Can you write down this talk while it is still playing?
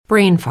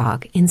brain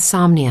fog,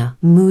 insomnia,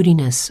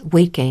 moodiness,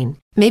 weight gain.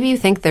 Maybe you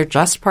think they're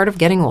just part of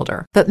getting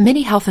older, but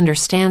MIDI Health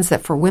understands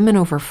that for women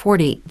over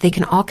 40, they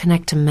can all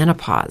connect to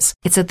menopause.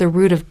 It's at the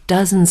root of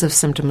dozens of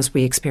symptoms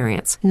we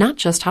experience, not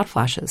just hot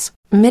flashes.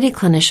 MIDI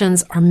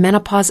clinicians are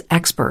menopause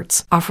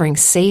experts, offering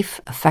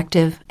safe,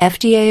 effective,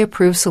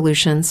 FDA-approved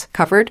solutions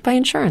covered by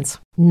insurance.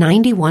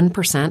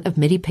 91% of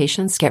MIDI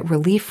patients get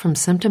relief from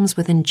symptoms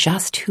within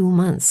just 2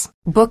 months.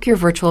 Book your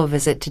virtual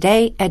visit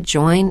today at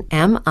joinmidi.com.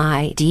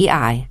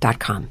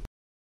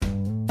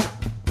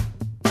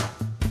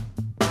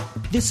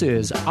 This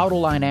is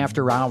Autoline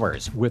After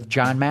Hours with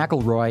John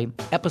McElroy,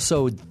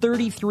 episode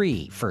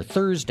 33 for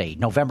Thursday,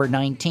 November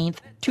 19th,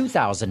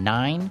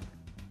 2009.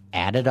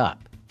 Added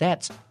up.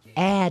 That's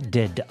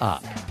added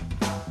up.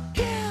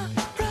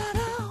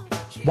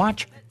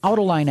 Watch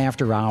Autoline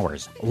After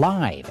Hours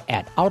live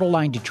at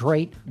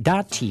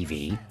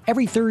AutolineDetroit.tv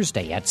every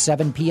Thursday at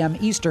 7 p.m.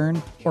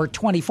 Eastern or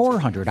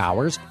 2400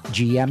 hours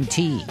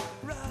GMT.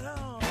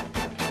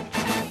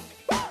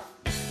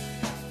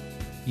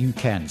 You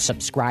can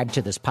subscribe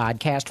to this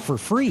podcast for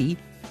free.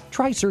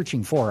 Try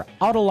searching for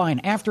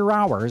Autoline After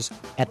Hours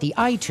at the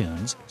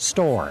iTunes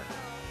Store.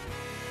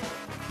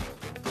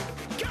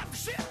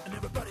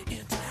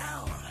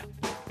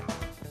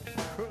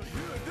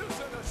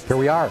 Here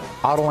we are,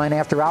 Autoline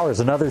After Hours,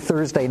 another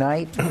Thursday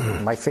night.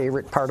 My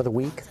favorite part of the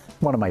week,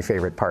 one of my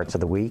favorite parts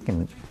of the week,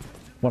 and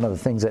one of the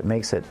things that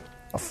makes it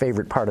a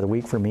favorite part of the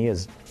week for me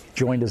is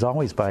joined as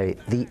always by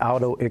the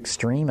auto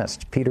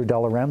extremist, Peter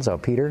DeLorenzo.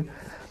 Peter,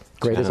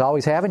 great as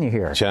always having you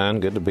here. John,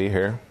 good to be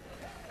here.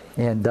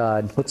 And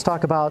let's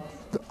talk about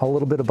a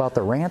little bit about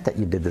the rant that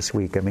you did this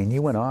week. I mean,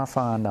 you went off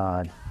on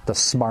the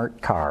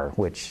smart car,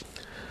 which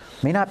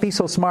may not be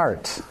so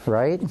smart,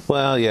 right?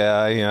 Well,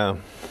 yeah,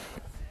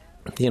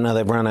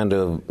 they've run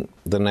into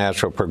the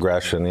natural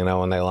progression.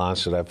 When they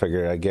launched it, I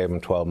figured I gave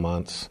them 12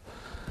 months,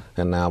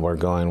 and now we're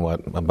going,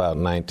 about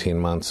 19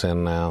 months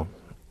in now.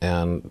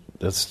 And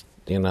it's,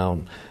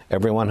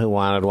 everyone who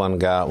wanted one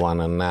got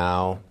one, and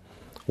now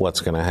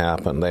what's going to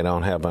happen? They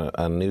don't have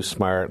a new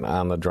smart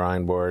on the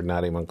drawing board,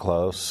 not even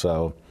close.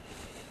 So,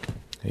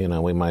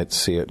 we might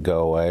see it go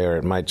away, or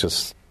it might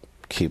just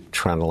keep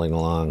trundling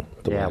along.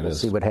 We'll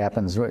see what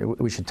happens.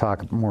 We should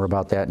talk more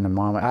about that in a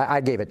moment. I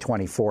gave it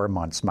 24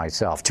 months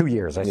myself. 2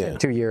 years. I said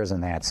 2 years,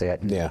 and that's it.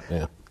 Yeah.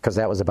 Because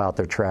that was about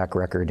their track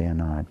record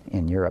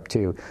in Europe,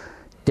 too.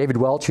 David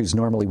Welch, who's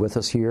normally with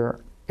us here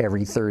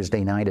every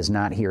Thursday night, is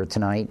not here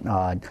tonight.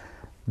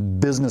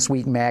 Business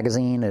Week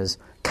magazine is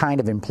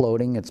kind of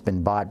imploding. It's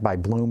been bought by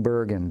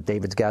Bloomberg, and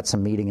David's got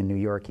some meeting in New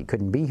York. He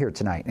couldn't be here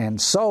tonight. And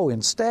so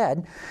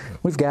instead,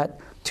 we've got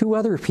two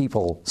other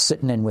people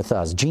sitting in with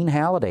us. Jean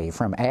Halliday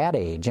from Ad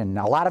Age. And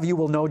a lot of you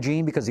will know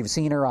Jean because you've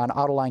seen her on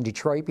Autoline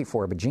Detroit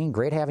before. But Jean,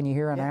 great having you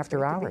here on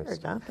After Hours. Here,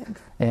 John.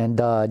 Thanks.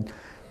 And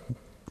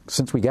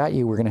since we got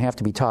you, we're going to have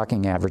to be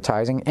talking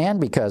advertising,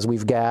 and because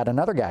we've got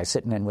another guy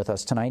sitting in with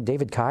us tonight,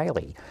 David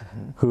Kiley,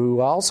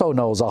 who also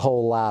knows a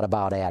whole lot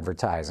about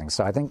advertising.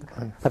 So I think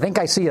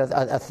I see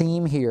a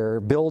theme here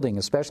building,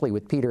 especially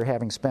with Peter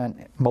having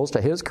spent most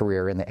of his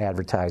career in the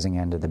advertising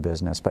end of the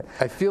business. But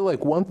I feel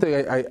like one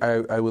thing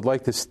I would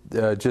like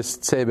to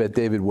just say about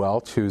David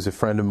Welch, who's a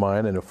friend of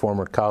mine and a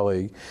former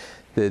colleague,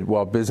 that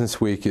while Business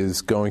Week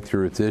is going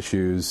through its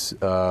issues,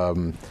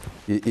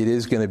 it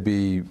is going to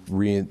be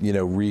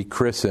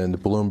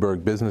rechristened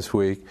Bloomberg Business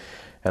Week.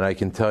 And I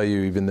can tell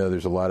you, even though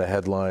there's a lot of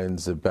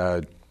headlines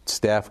about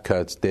staff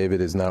cuts, David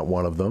is not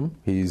one of them.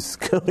 He is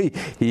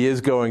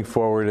going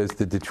forward as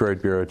the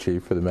Detroit bureau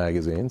chief for the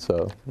magazine.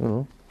 So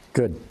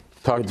good.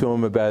 Talked to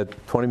him about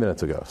 20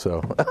 minutes ago.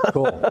 So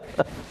cool.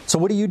 So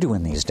what are you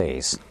doing these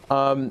days?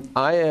 I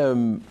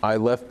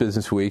left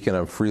Business Week and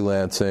I'm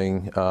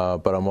freelancing,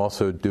 but I'm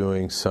also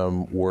doing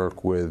some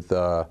work with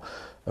a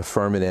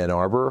firm in Ann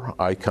Arbor,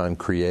 Icon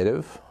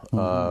Creative,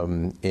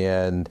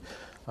 and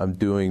I'm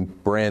doing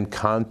brand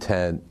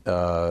content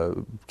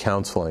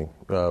counseling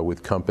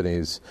with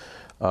companies,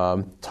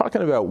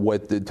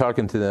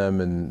 talking to them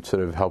and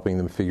sort of helping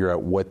them figure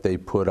out what they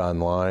put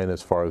online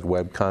as far as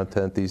web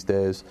content these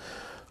days.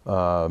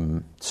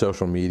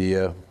 Social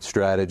media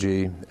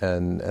strategy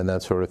and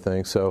that sort of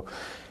thing. So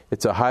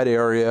it's a hot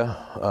area.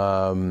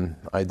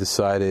 I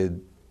decided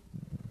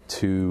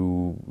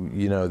to,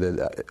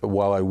 that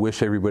while I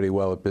wish everybody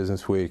well at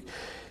Business Week,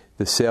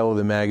 the sale of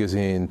the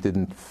magazine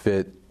didn't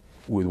fit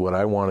with what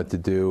I wanted to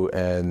do.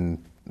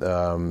 And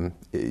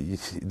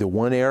the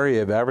one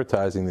area of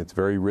advertising that's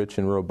very rich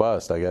and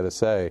robust, I got to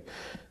say,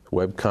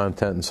 web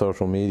content and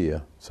social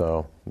media.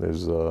 So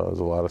there's a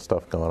lot of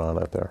stuff going on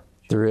out there.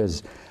 There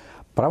is.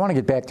 But I want to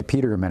get back to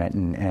Peter a minute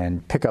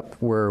and pick up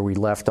where we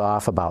left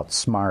off about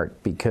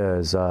smart,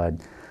 because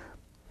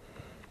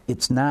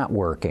it's not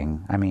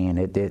working. I mean,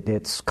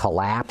 it's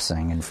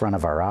collapsing in front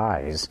of our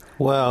eyes.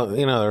 Well,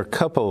 there are a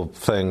couple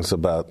things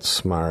about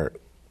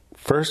smart.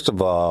 First of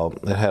all,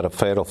 it had a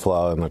fatal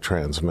flaw in the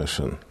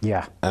transmission.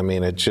 Yeah. I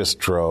mean, it just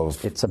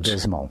drove... It's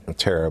abysmal.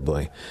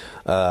 Terribly.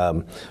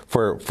 For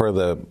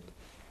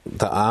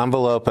the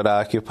envelope it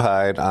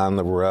occupied on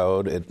the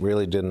road, it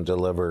really didn't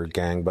deliver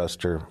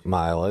gangbuster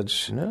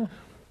mileage. No.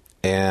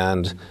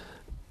 And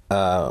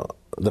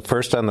the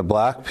first on the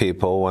block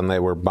people, when they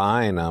were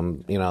buying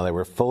them, they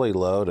were fully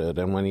loaded.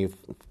 And when you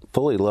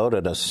fully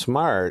loaded a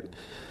Smart,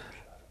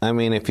 I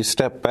mean, if you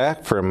step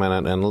back for a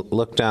minute and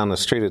look down the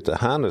street at the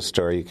Honda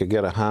store, you could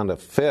get a Honda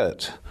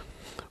Fit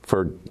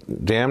for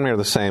damn near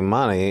the same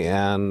money,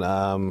 and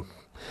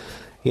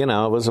it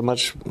was a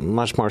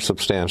much more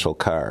substantial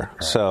car.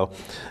 Right. So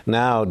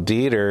now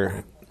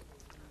Dieter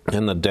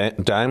and the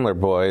Daimler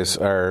boys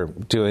are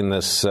doing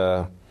this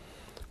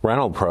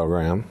rental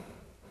program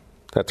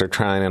that they're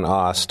trying in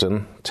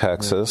Austin,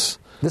 Texas.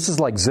 This is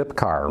like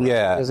Zipcar,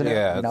 isn't it?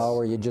 Yeah,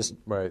 where you just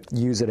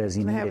use it as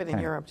you need it. They have it in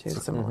Europe too,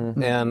 similar.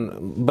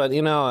 But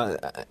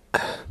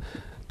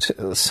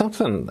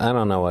something, I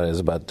don't know what it is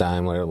about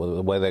Daimler,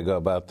 the way they go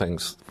about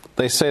things.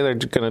 They say they're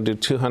going to do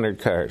 200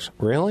 cars.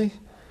 Really?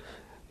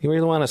 You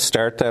really want to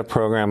start that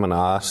program in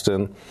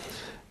Austin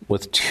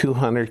with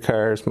 200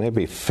 cars,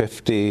 maybe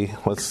 50?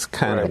 Let's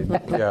kind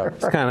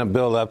of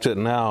build up to it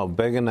now.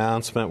 Big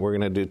announcement, we're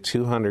going to do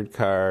 200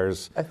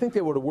 cars. I think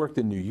they would have worked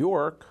in New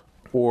York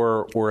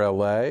or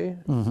L.A.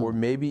 Or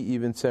maybe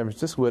even San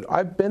Francisco. But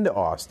I've been to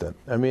Austin.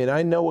 I mean,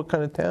 I know what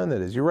kind of town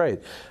that is. You're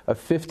right. A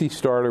 50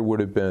 starter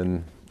would have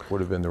been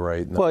the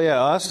right number. Well, yeah,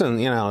 Austin,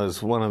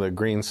 is one of the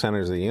green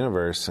centers of the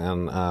universe,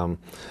 and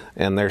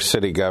their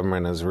city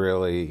government is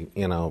really,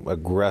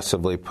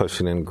 aggressively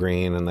pushing in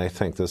green, and they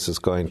think this is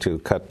going to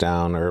cut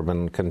down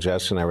urban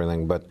congestion and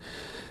everything. But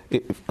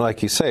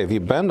like you say, if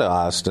you've been to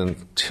Austin,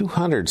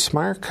 200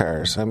 Smart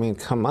cars, I mean,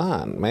 come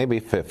on,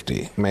 maybe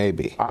 50,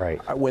 maybe. Right.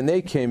 When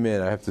they came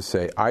in, I have to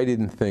say, I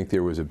didn't think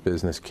there was a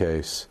business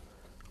case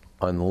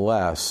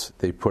unless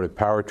they put a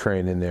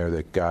powertrain in there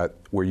that got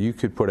where you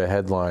could put a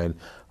headline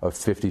of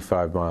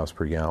 55 miles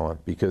per gallon.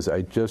 Because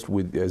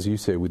as you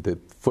say, with the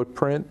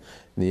footprint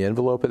and the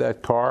envelope of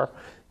that car,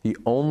 the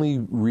only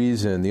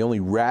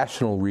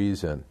rational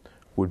reason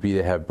would be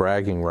to have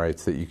bragging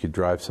rights that you could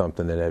drive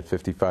something that had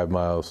 55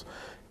 miles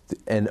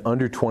and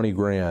under 20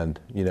 grand,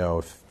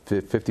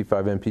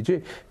 55 mpg.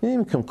 It didn't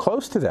even come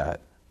close to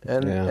that.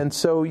 And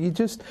so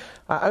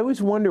I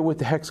always wonder what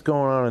the heck's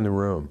going on in the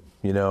room.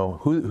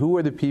 Who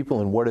are the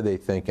people and what are they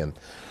thinking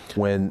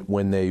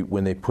when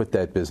they put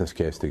that business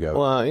case together?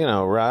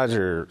 Well,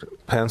 Roger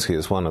Penske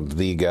is one of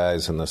the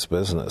guys in this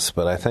business,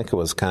 but I think it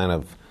was kind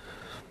of,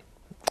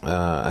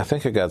 I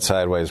think it got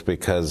sideways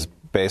because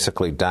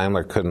basically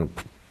Daimler couldn't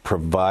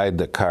provide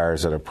the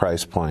cars at a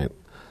price point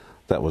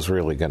that was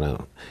really going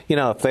to,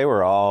 if they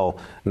were all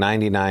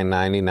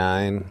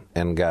 $99.99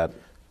 and got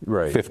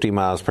 50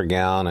 miles per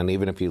gallon, and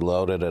even if you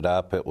loaded it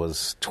up, it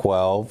was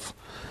 12.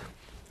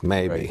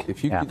 Maybe. Right.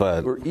 If you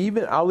could, or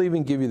even, I'll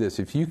even give you this.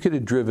 If you could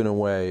have driven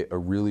away a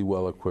really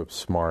well-equipped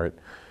Smart,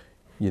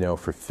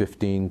 for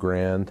 15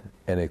 grand,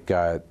 and it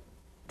got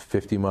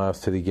 50 miles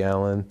to the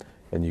gallon,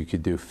 and you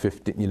could do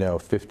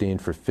 15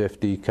 for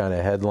 50 kind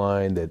of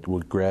headline that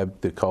would grab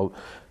the cult.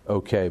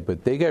 Okay,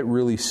 but they got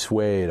really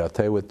swayed. I'll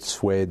tell you what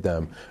swayed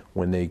them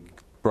when they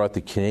brought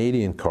the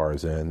Canadian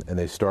cars in, and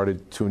they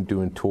started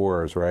doing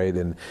tours, right?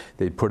 And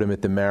they put them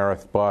at the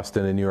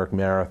Boston and New York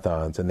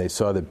marathons, and they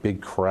saw the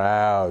big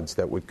crowds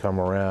that would come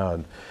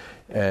around.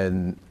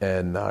 And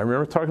I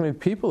remember talking to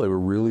people; they were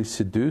really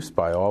seduced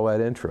by all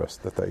that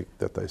interest that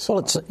they saw.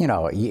 Well, it's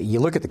you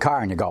look at the car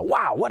and you go,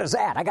 "Wow, what is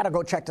that? I got to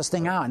go check this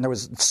thing out." And there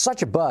was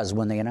such a buzz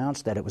when they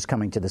announced that it was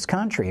coming to this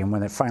country, and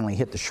when it finally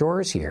hit the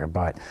shores here.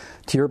 But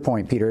to your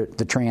point, Peter,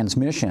 the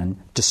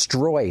transmission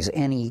destroys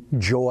any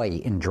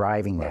joy in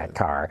driving that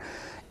car.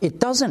 It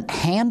doesn't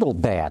handle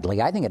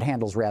badly. I think it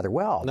handles rather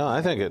well. No,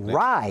 I think it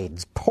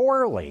rides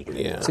poorly.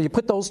 Yeah. So you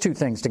put those two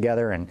things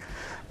together, and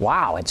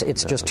wow,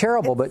 it's just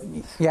terrible. But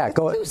yeah,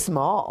 go ahead. Too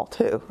small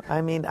too.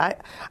 I mean, I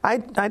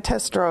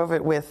test drove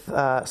it with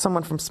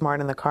someone from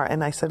Smart in the car,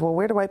 and I said, "Well,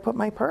 where do I put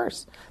my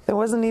purse?" There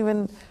wasn't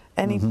even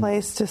any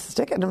place to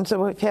stick it. And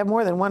so if you have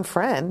more than one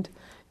friend,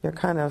 you're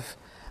kind of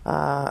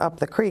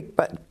up the creek.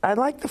 But I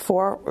like the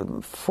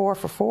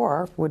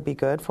 4x4 would be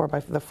good.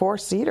 The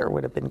 4-seater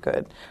would have been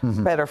good,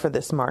 better for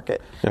this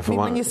market.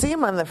 When you see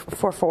them on the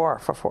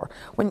 4x4,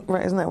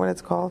 isn't that what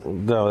it's called?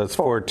 No, it's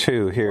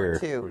 4.2 here.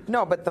 4.2.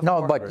 No, but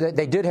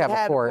they did have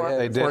a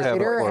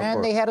 4-seater,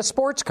 and they had a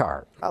sports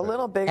car, a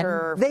little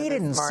bigger. And they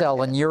didn't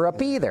sell in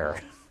Europe either.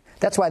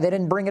 That's why they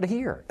didn't bring it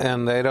here.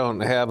 And they don't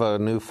have a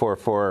new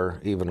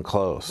 4.4 even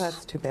close.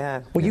 That's too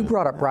bad. Well, you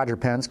brought up Roger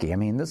Penske. I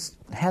mean, this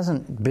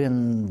hasn't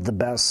been the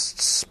best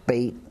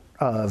spate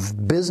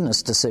of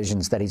business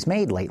decisions that he's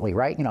made lately,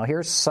 right?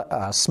 Here's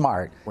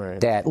Smart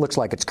that looks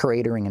like it's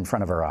cratering in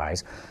front of our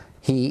eyes.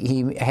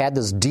 He had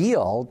this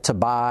deal to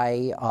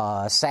buy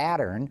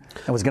Saturn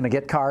and was going to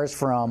get cars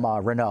from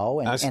Renault,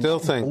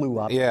 and blew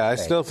up. Yeah, I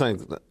still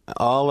think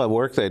all the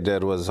work they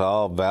did was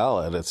all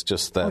valid. It's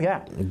just that. Oh,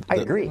 yeah, I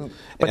agree.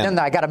 But then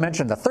I got to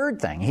mention the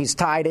third thing. He's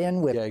tied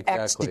in with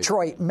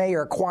ex-Detroit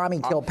Mayor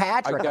Kwame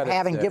Kilpatrick,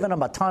 having given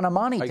him a ton of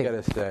money. I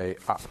got to say,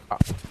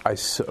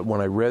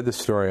 when I read the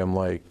story, I'm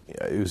like,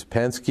 it was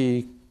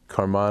Penske,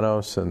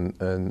 Karmanos,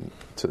 and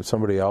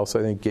somebody else,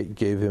 I think,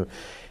 gave him.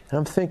 And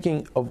I'm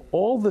thinking, of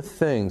all the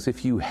things,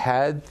 if you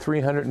had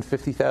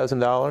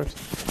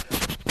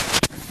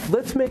 $350,000,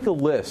 let's make a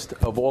list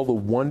of all the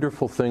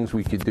wonderful things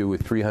we could do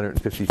with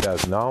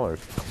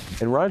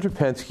 $350,000. And Roger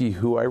Penske,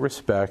 who I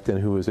respect and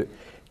who is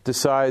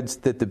decides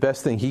that the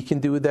best thing he can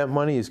do with that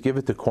money is give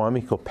it to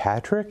Kwame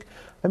Kilpatrick.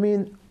 I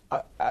mean,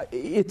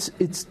 it's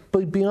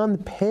beyond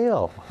the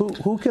pale.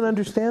 Who can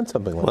understand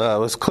something like that? Well, it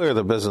was clear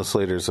the business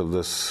leaders of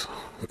this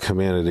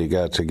community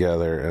got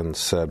together and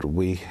said,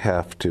 we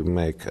have to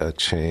make a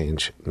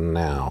change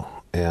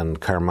now. And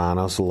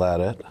Karmanos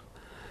led it,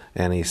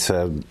 and he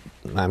said,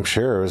 I'm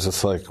sure it was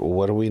just like,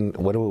 what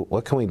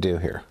can we do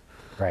here?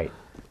 Right.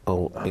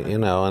 Oh,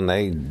 and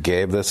they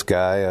gave this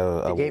guy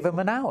They gave him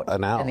an out.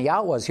 An out. And the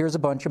out was, here's a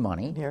bunch of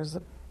money.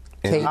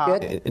 Take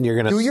it. And you're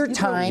gonna do your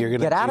time. You're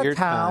gonna get out do of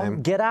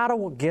town. Time.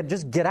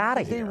 Just get out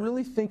of Did here. they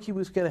really think he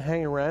was going to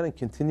hang around and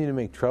continue to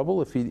make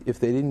trouble if they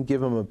didn't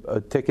give him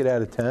a ticket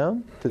out of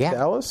town to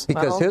Dallas?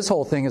 Because his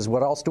whole thing is,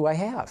 what else do I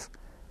have?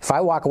 If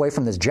I walk away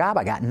from this job,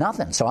 I got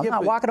nothing. So I'm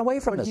not walking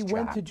away from this job. But he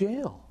went to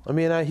jail. I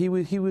mean, he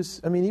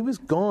was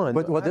gone.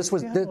 But this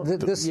was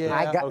this. Yeah,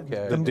 I got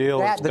okay. The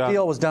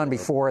deal was done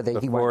before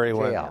he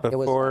went to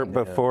jail.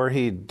 Before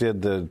he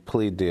did the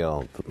plea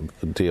deal,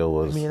 the deal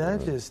was. I mean,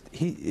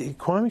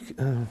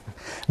 Kwame.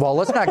 Well,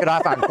 let's not get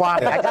off on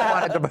Kwame. I just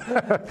wanted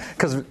to,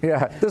 because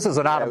this is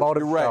an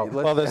automotive show.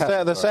 Well,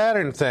 the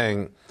Saturn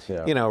thing,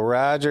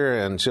 Roger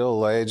and Jill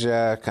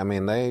Lajak. I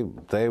mean,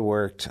 they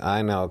worked.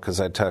 I know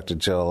because I talked to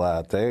Jill a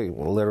lot. They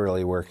were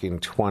literally working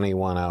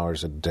 21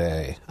 hours a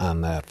day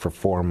on that for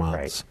 4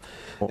 months.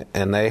 Right.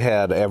 And they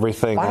had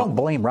everything. I don't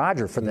blame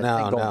Roger for that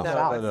thing going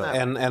south. No.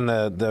 And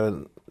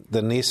the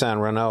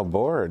Nissan Renault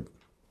board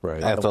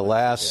at the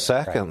last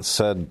second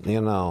said,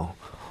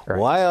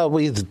 why are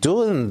we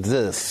doing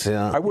this?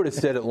 I would have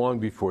said it long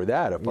before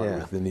that if I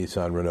was the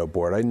Nissan Renault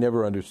board. I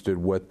never understood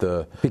what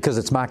because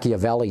it's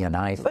Machiavellian,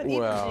 I think. But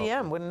even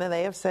GM, wouldn't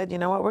they have said, you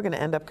know what, we're going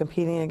to end up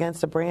competing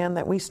against a brand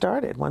that we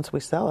started once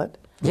we sell it?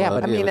 Yeah,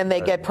 but and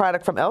they get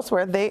product from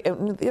elsewhere.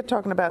 You're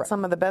talking about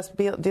some of the best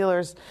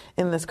dealers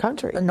in this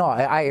country. No,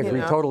 I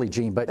agree totally,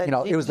 Gene. But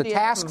it was the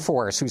task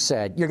force who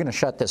said you're going to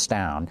shut this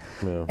down,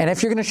 and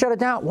if you're going to shut it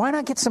down, why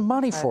not get some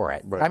money for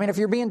it? Right. I mean, if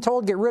you're being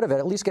told get rid of it,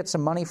 at least get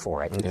some money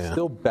for it. It's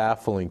still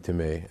baffling to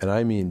me, and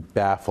I mean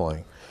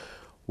baffling,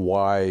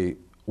 why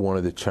one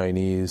of the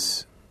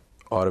Chinese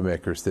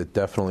automakers that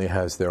definitely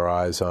has their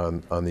eyes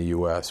on the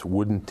U.S.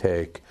 wouldn't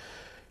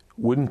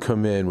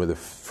come in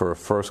for a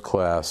first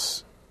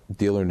class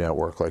dealer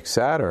network like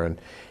Saturn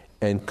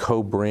and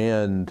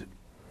co-brand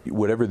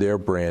whatever their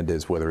brand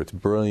is, whether it's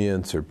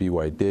Brilliance or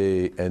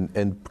BYD,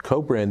 and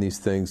co-brand these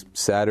things,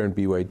 Saturn,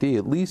 BYD,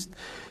 at least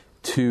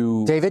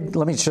to... David,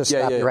 let me just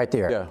stop you right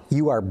there. Yeah.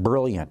 You are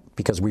brilliant,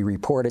 because we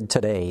reported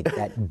today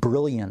that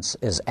Brilliance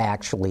is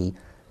actually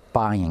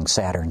buying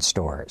Saturn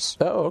stores.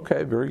 Oh,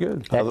 okay, very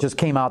good. That just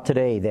came out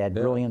today, that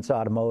Brilliance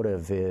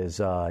Automotive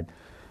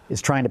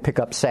is trying to pick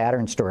up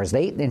Saturn stores.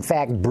 In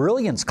fact,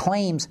 Brilliance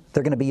claims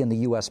they're going to be in the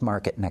U.S.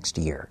 market next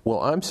year.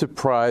 Well, I'm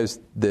surprised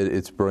that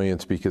it's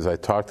Brilliance, because I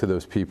talked to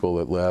those people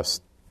at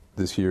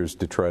this year's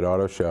Detroit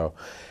Auto Show,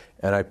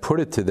 and I put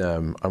it to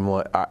them.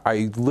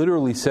 I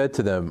literally said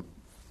to them,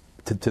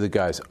 to the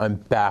guys, I'm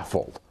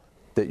baffled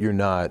that you're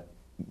not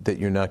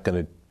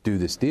going to do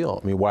this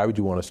deal. I mean, why would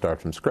you want to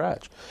start from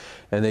scratch?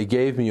 And they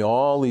gave me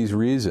all these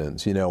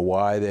reasons,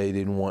 why they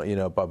didn't want,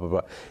 blah, blah,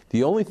 blah.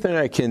 The only thing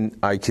I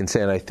can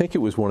say, and I think it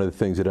was one of the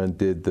things that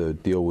undid the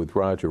deal with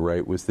Roger,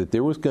 right, was that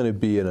there was going to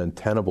be an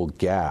untenable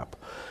gap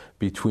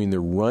between the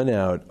run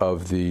out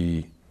of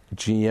the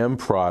GM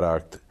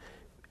product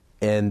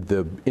and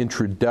the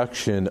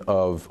introduction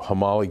of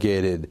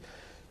homologated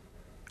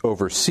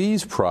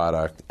overseas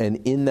product. And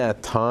in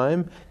that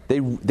time,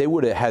 they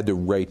would have had to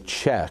write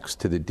checks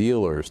to the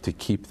dealers to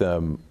keep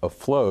them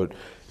afloat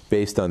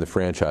based on the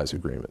franchise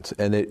agreements.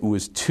 And it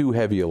was too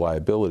heavy a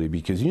liability,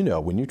 because,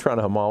 when you're trying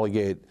to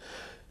homologate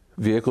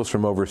vehicles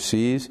from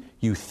overseas,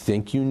 you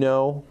think you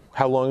know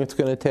how long it's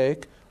going to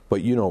take,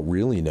 but you don't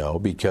really know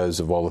because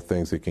of all the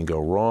things that can go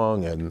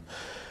wrong. And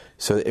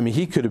so, I mean,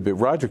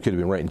 Roger could have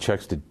been writing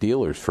checks to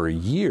dealers for a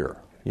year,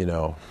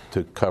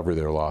 to cover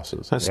their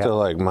losses. I still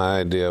like my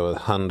idea with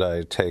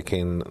Hyundai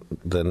taking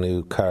the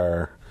new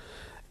car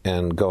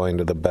and going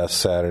to the best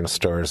Saturn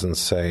stores and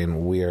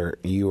saying,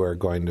 you are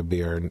going to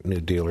be our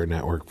new dealer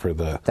network for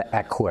the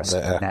Equus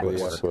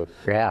network.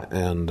 Yeah.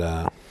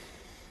 And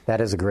that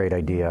is a great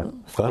idea.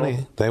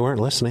 Funny, they weren't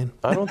listening.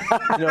 I don't.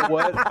 You know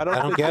what? I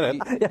don't get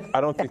it.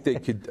 I don't think they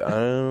could. I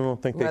don't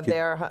think they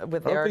could.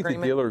 With their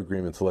agreement, the dealer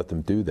agreements let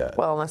them do that.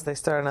 Well, unless they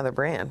start another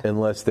brand.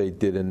 Unless they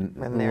didn't.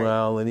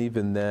 Well, and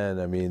even then,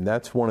 I mean,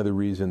 that's one of the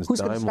reasons.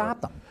 Who's going to stop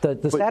them?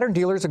 The Saturn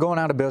dealers are going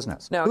out of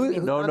business. No, the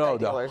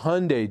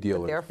Hyundai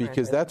dealers,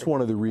 because that's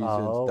one of the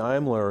reasons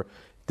Daimler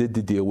did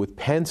the deal with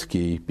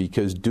Penske,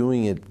 because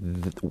doing it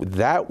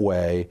that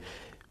way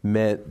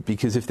meant,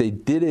 because if they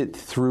did it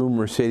through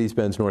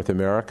Mercedes-Benz North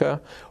America,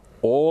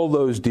 all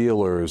those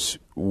dealers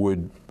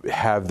would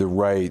have the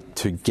right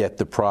to get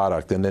the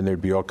product, and then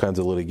there'd be all kinds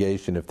of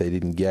litigation if they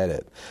didn't get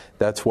it.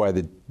 That's why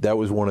that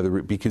was one of the,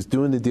 because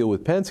doing the deal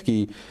with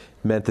Penske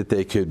meant that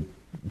they could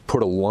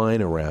put a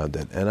line around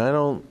it. And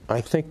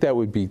I think that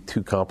would be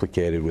too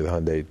complicated with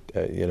Hyundai,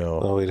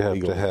 Well, we'd have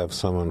to have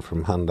someone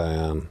from Hyundai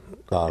on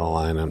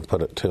Autoline and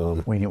put it to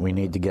them. We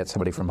need to get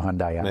somebody from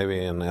Hyundai on.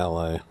 Maybe in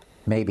L.A.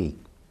 Maybe.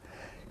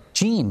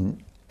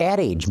 Gene, Ad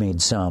Age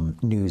made some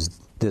news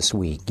this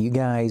week. You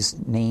guys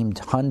named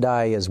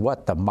Hyundai as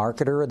what? The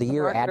marketer of the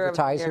year,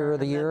 advertiser of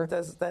the year?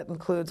 That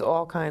includes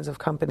all kinds of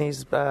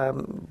companies,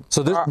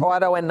 so this,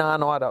 auto and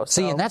non-auto.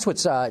 See, and that's what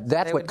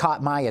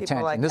caught my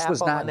attention. Like this Apple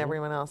was not and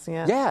everyone else.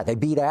 Yeah. Yeah, they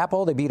beat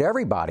Apple, they beat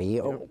everybody.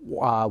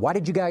 Why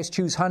did you guys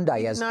choose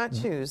Hyundai as? Did not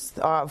choose.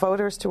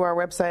 Voters to our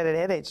website at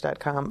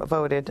adage.com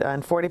voted,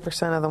 and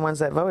 40% of the ones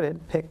that voted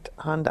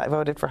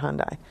voted for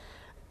Hyundai.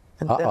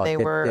 And then they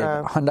were. Did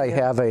Hyundai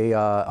have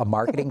a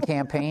marketing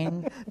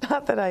campaign?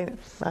 Not that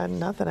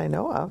I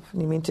know of.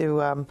 You mean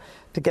to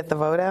get the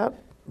vote out?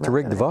 To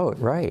rig the vote,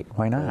 right?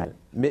 Why not?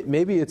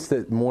 Maybe it's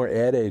that more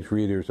Ad Age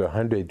readers are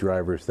Hyundai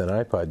drivers than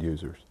iPod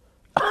users.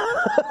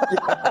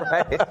 Yeah,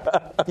 right.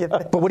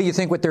 But what do you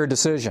think with their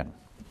decision?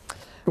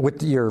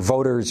 With your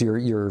voters,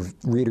 your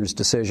readers'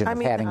 decision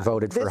of having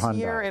voted for Hyundai?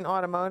 This year in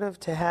automotive,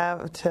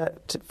 to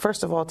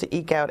first of all, to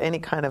eke out any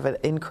kind of an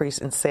increase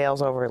in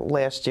sales over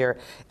last year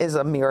is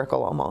a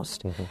miracle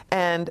almost. Mm-hmm.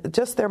 And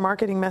just their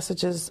marketing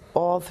messages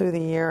all through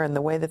the year and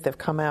the way that they've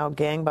come out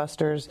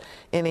gangbusters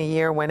in a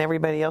year when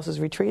everybody else is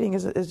retreating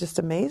is just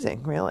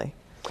amazing, really.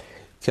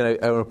 I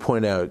want to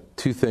point out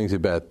two things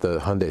about the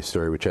Hyundai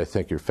story, which I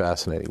think are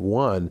fascinating.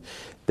 One,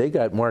 they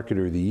got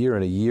Marketer of the Year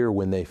in a year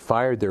when they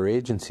fired their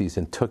agencies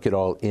and took it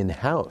all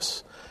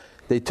in-house.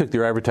 They took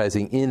their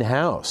advertising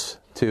in-house.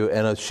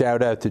 And a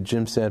shout-out to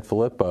Jim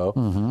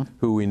Sanfilippo,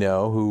 who we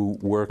know, who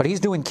worked... But he's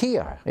doing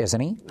Kia, isn't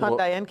he?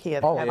 Hyundai and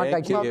Kia.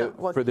 Hyundai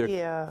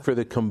Kia. For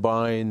the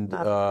combined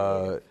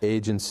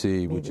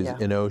agency, which is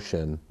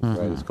InOcean. Right?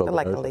 It's called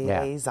like a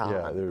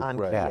liaison on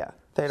Kia.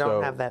 They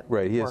don't have that.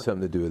 Right, he has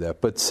something to do with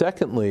that. But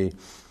secondly,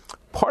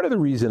 part of the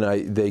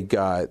reason they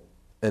got,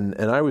 and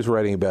I was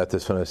writing about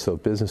this when I was still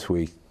at Business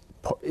Week,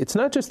 it's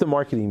not just the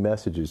marketing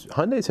messages.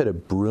 Hyundai's had a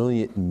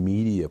brilliant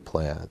media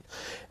plan.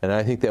 And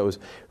I think that was,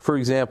 for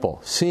example,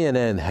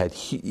 CNN had,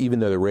 even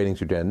though their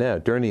ratings are down now,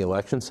 during the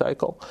election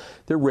cycle,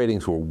 their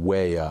ratings were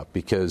way up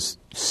because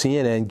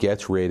CNN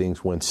gets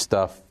ratings when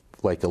stuff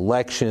like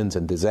elections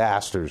and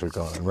disasters are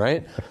going,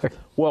 right?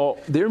 Well,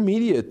 their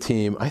media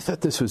team, I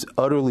thought this was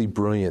utterly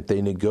brilliant.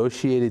 They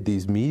negotiated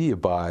these media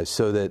buys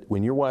so that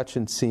when you're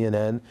watching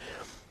CNN,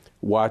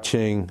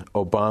 watching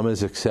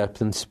Obama's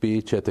acceptance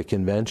speech at the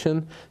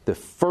convention, the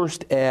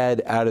first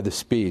ad out of the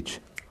speech,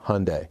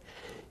 Hyundai.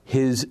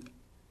 His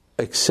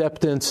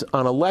acceptance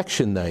on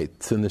election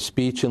night in the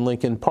speech in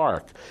Lincoln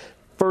Park,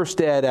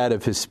 first ad out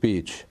of his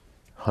speech,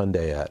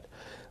 Hyundai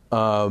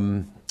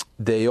ad.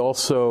 They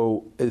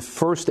also,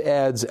 first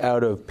ads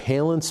out of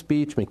Palin's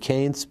speech,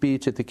 McCain's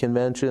speech at the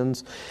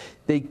conventions,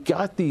 they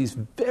got these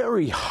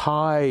very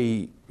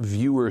high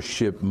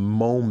viewership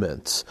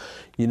moments,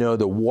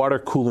 the water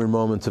cooler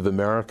moments of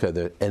America,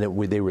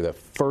 they were the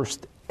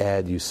first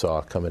ad you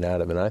saw coming out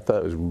of it. And I thought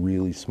it was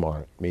really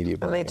smart media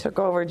branding. And they took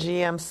over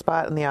GM's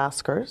spot in the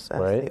Oscars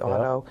as the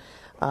auto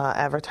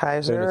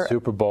advertiser. And the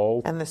Super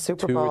Bowl. And the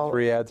Super Bowl. 2 or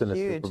 3 ads in the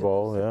Super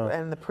Bowl, yeah.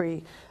 And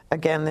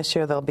again, this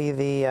year they'll be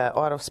the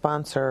auto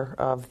sponsor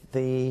of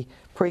the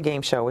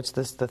pregame show, which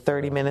is the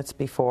 30 minutes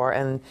before.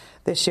 And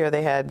this year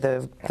they had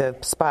the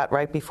spot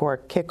right before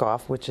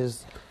kickoff, which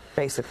is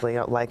basically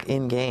like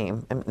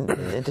in-game, in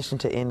addition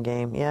to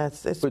in-game. Yeah,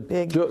 it's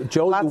big. Lots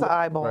of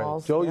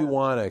eyeballs. Right. Joe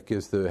Uwanek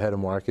is the head of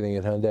marketing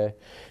at Hyundai.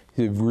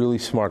 He's a really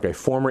smart guy,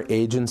 former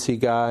agency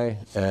guy,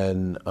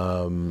 and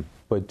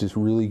but just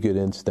really good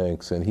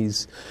instincts. And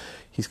he's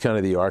kind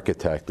of the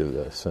architect of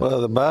this.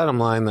 Well, the bottom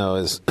line, though,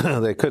 is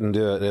they couldn't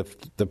do it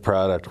if the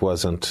product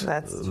wasn't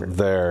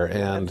there.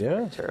 And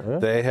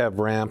they have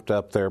ramped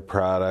up their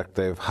product.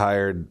 They've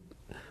hired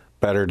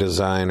better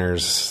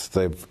designers.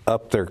 They've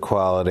upped their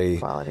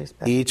quality.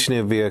 Each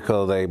new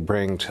vehicle they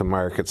bring to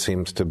market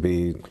seems to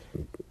be,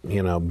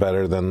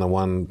 better than the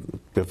one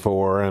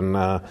before. And,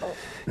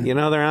 they're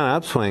on an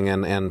upswing.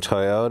 And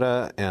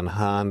Toyota and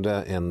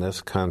Honda in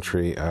this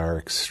country are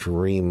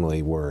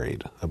extremely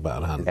worried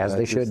about Honda. As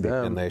they should be.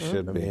 And they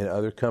should be. I mean,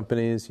 other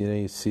companies,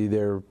 you see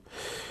their...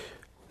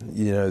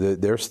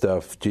 their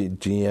stuff.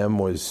 GM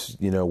was,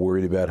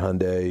 worried about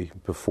Hyundai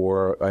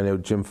before. I know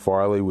Jim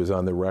Farley was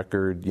on the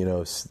record,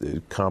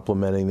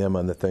 complimenting them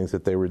on the things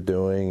that they were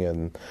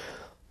doing.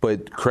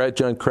 But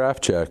John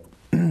Krafchick,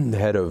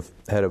 head of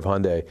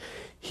Hyundai,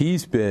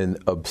 he's been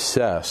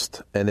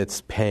obsessed, and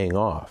it's paying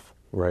off,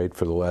 right,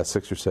 for the last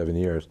 6 or 7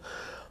 years,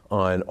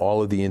 on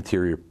all of the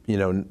interior,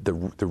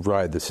 the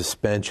ride, the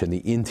suspension,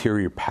 the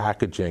interior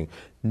packaging.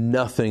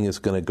 Nothing is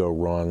going to go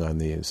wrong on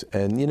these.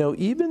 And,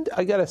 even,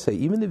 I got to say,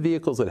 even the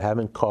vehicles that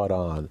haven't caught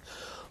on,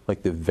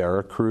 like the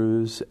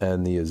Veracruz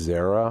and the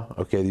Azera,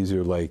 okay, these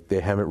are they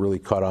haven't really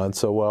caught on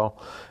so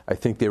well. I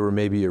think they were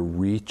maybe a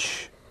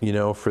reach,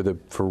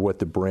 for what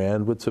the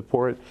brand would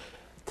support.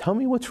 Tell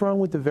me what's wrong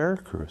with the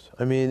Veracruz.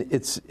 I mean,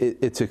 it's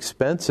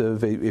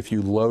expensive if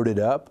you load it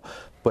up,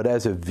 But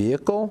as a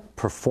vehicle,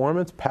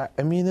 performance,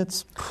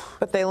 it's...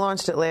 But they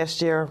launched it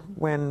last year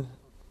when...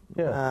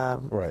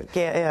 right.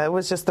 Yeah, it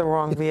was just the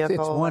wrong vehicle.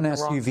 It's one at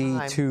the wrong SUV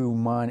time. too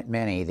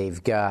many.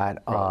 They've got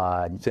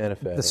Santa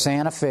Fe, the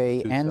Santa Fe,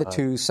 Tucson. and the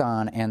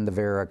Tucson, and the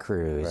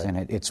Veracruz, and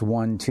it's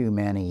one too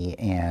many.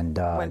 And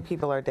when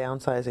people are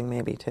downsizing,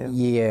 maybe too.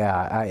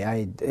 Yeah,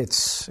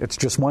 it's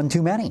just one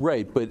too many.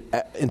 Right, but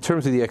in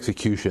terms of the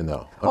exexecution,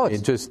 though,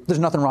 there's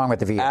nothing wrong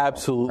with the vehicle.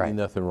 Absolutely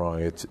nothing wrong.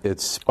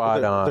 It's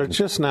spot on. They're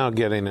just now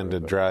getting into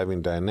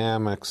driving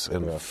dynamics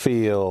and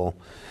feel.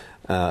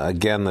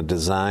 Again, the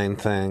design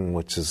thing,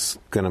 which is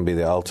going to be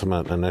the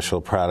ultimate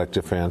initial product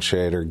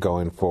differentiator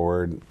going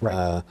forward.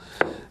 Right.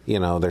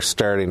 They're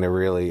starting to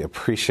really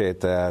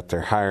appreciate that.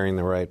 They're hiring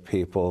the right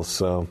people,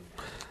 so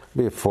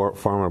be a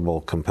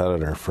formidable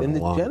competitor for a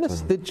long time.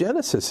 The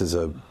Genesis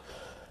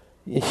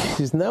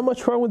there's not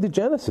much wrong with the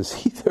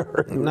Genesis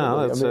either.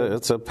 No,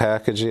 it's a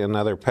packaging,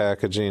 another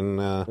packaging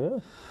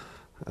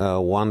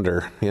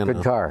wonder.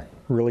 Good car,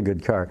 really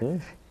good car. Yeah.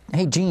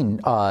 Hey, Gene,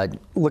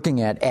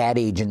 looking at ad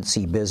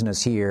agency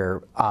business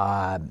here,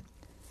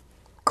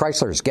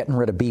 Chrysler's getting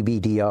rid of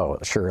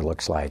BBDO, sure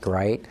looks like,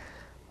 right?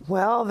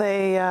 Well,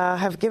 they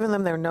have given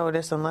them their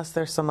notice unless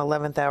there's some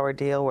 11th hour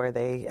deal where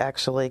they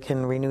actually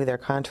can renew their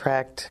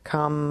contract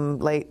come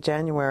late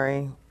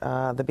January.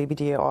 The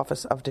BBDO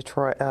office of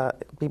Detroit,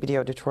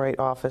 BBDO Detroit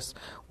office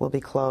will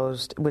be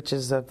closed, which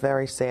is a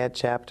very sad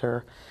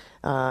chapter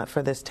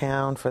for this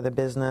town, for the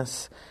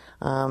business.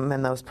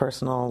 And those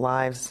personal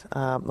lives,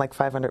 like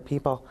 500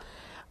 people,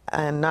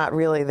 and not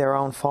really their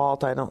own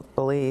fault, I don't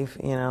believe.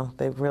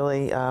 They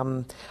really.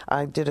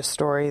 I did a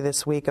story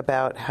this week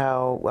about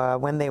how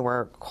when they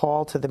were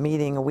called to the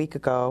meeting a week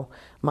ago,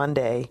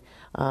 Monday,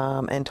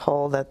 and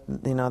told that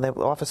the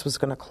office was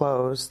going to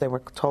close. They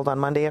were told on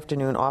Monday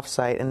afternoon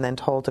off-site, and then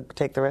told to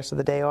take the rest of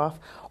the day off.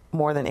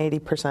 More than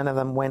 80% of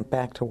them went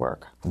back to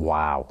work.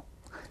 Wow,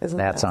 That's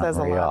unreal. Says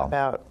a lot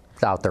about.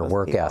 Out their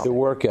work ethic. The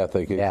work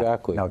ethic,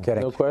 exactly. No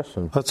kidding. No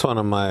question. That's one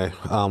of my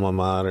alma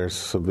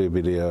maters of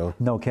BBDO.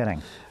 No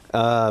kidding.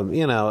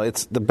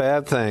 It's the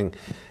bad thing.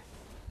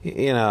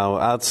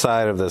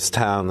 Outside of this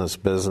town, this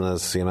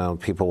business,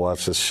 people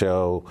watch this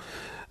show.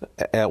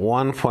 At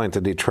one point,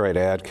 the Detroit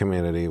ad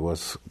community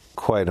was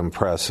quite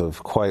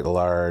impressive, quite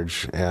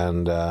large,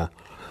 and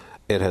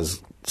it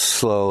has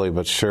slowly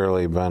but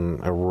surely been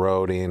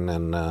eroding.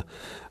 And of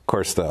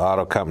course, the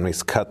auto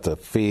companies cut the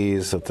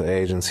fees that the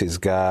agencies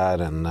got,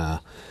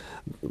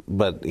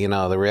 but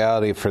the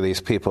reality for these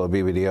people at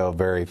BBDO,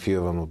 very few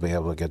of them will be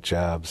able to get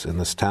jobs in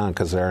this town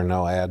because there are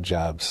no ad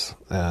jobs,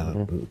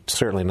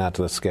 certainly not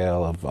to the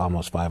scale of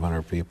almost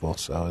 500 people.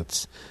 So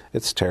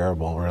it's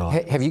terrible,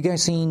 really. Have you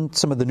guys seen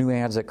some of the new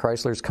ads that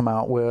Chrysler's come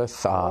out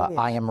with?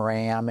 I Am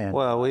Ram and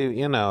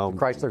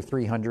Chrysler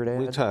 300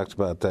 ads. We talked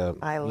about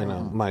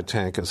that. My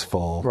tank is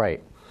full.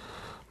 Right.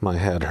 My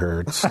head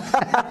hurts.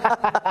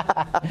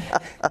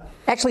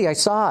 Actually, I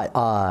saw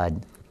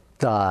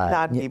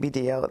not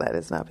BBDO. That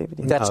is not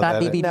BBDO. That's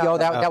not BBDO. No.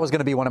 That was going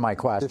to be one of my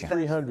questions. The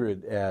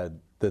 300 ad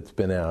that's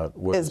been out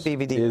is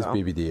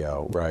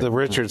BBDO, right? The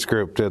Richards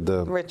Group did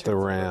the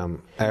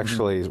Ram.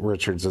 Actually,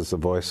 Richards is the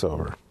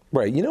voiceover.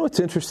 Right. You know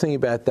what's interesting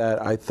about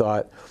that? I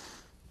thought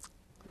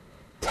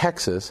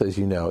Texas, as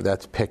you know,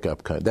 that's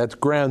pickup country. That's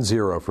ground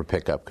zero for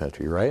pickup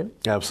country, right?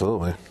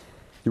 Absolutely.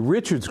 The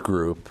Richards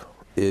Group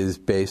is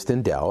based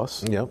in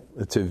Dallas. Yep.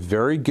 It's a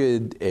very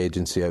good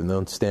agency. I've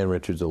known Stan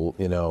Richards, a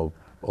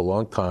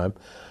long time.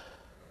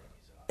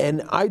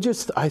 And I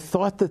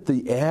thought that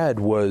the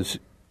ad was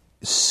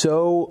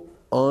so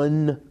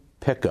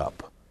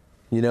un-pickup,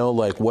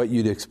 like what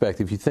you'd expect.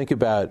 If you think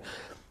about,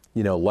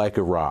 Like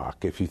a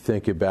Rock, if you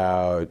think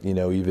about,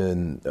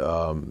 even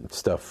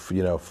stuff,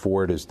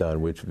 Ford has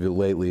done, which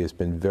lately has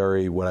been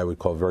what I would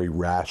call very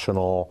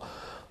rational,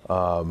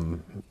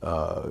 kind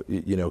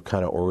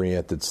of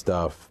oriented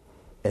stuff.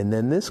 And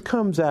then this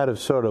comes out of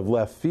sort of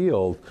left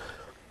field,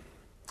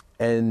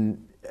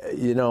 and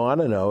I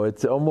don't know.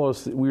 It's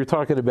almost, we were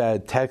talking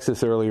about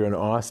Texas earlier in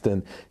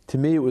Austin. To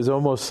me, it was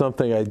almost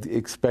something I'd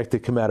expect to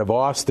come out of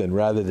Austin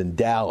rather than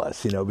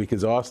Dallas,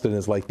 because Austin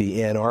is like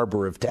the Ann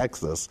Arbor of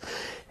Texas.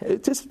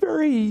 It's just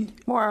very...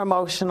 more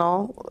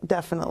emotional,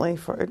 definitely.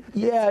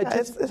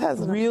 It has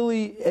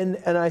really, and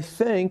I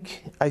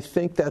think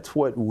that's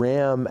what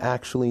Ram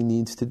actually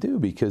needs to do,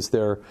 because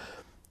they're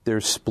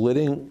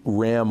splitting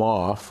Ram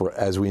off,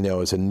 as we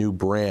know, as a new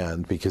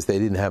brand, because they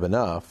didn't have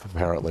enough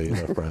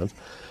brands.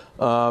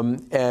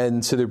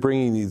 And so they're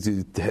bringing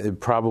these,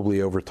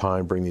 probably over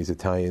time, bring these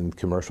Italian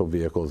commercial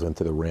vehicles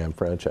into the Ram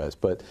franchise.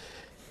 But,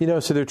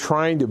 so they're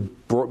trying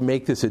to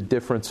make this a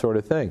different sort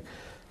of thing.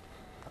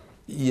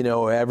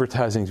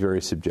 Advertising is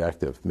very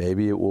subjective.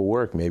 Maybe it will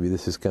work. Maybe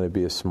this is going to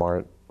be a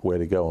smart way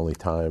to go. Only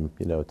time,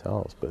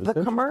 tells. But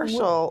the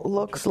commercial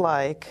looks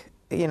like,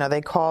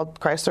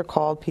 Chrysler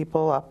called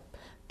people up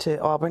to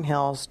Auburn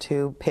Hills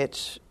to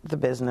pitch the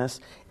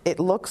business. It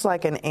looks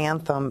like an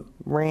Anthem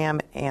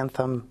Ram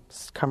Anthem.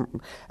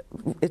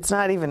 It's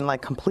not even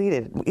like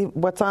completed.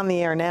 What's on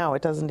the air now,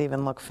 it doesn't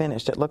even look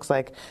finished. It looks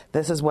like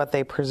this is what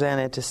they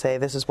presented to say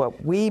this is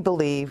what we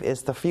believe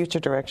is the future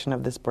direction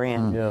of this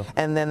brand.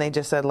 And then they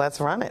just said,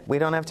 let's run it. We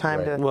don't have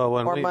time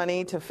or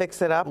money to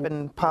fix it up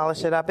and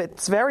polish it up.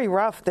 It's very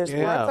rough. There's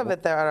parts of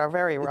it that are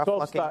very rough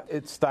looking.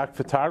 It's stock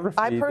photography.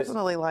 I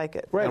personally like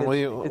it. Right.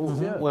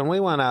 When we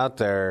went out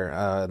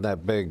there,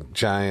 that big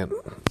giant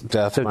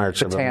death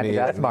march of a meeting.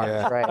 Death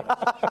march, right.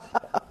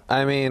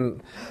 I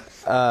mean,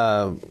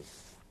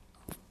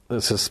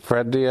 this is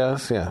Fred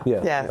Diaz?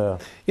 Yeah.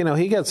 You know,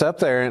 he gets up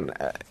there and,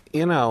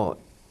 you know,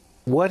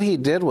 what he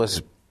did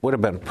would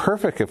have been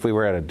perfect if we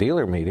were at a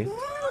dealer meeting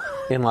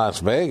in Las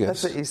Vegas.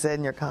 That's what you said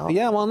in your column.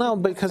 Yeah, well, no,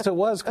 because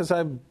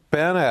I've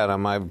been at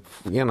them. I've,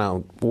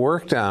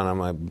 worked on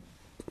them.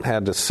 I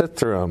had to sit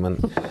through them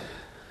and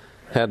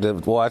had to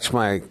watch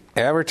my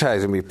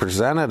advertising be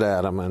presented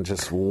at him and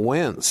just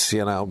wince,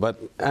 But,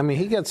 I mean,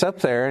 he gets up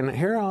there, and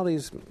here are all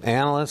these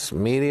analysts,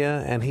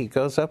 media, and he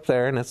goes up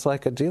there, and it's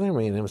like a dealer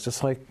meeting. It was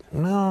just like,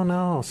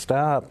 no,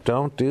 stop,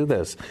 don't do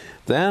this.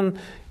 Then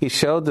he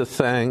showed the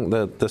thing,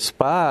 the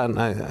spot,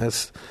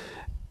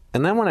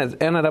 and then when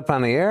it ended up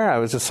on the air, I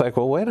was just like,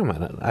 well, wait a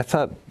minute. I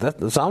thought that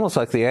was almost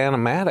like the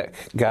animatic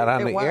got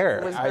on the air.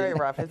 It was very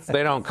rough.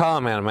 They don't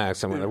call them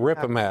animatics anymore. They're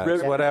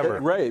rip-o-matics, whatever.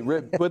 Right.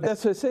 But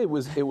that's what I say.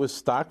 It was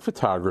stock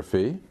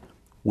photography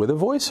with a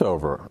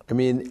voiceover. I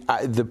mean,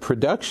 the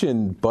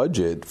production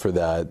budget for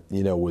that,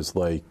 was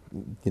like,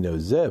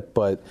 zip.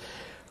 But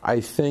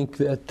I think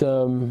that...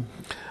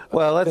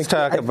 well, let's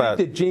talk I about...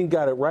 think that Gene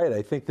got it right.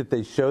 I think that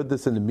they showed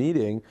this in the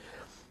meeting,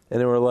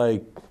 and they were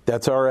like,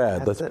 that's our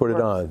ad. Let's put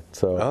it on.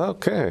 So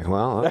okay,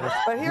 well.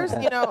 But here's,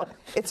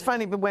 it's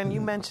funny, but when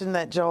you mentioned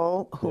that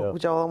Joel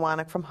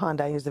Iwanek from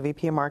Hyundai, who's the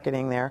VP of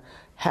marketing there,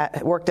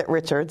 worked at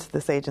Richards,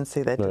 this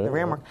agency that did the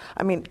Ram work.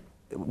 I mean,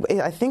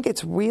 I think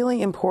it's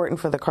really important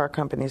for the car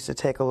companies to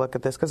take a look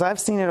at this, because I've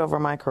seen it over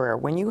my career.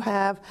 When you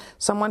have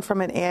someone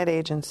from an ad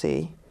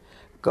agency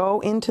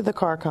go into the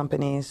car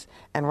companies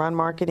and run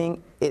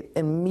marketing, it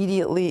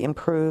immediately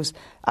improves.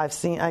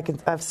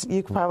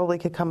 You probably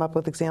could come up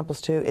with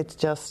examples too. It's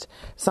just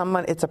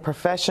it's a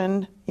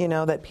profession,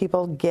 that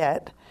people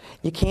get.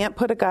 You can't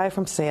put a guy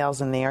from sales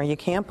in there. You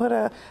can't put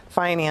a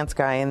finance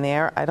guy in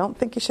there. I don't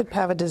think you should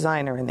have a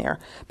designer in there,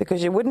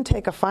 because you wouldn't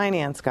take a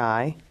finance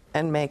guy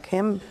and make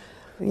him,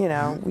 you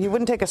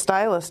wouldn't take a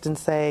stylist and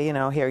say,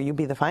 here, you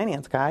be the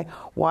finance guy.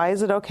 Why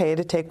is it okay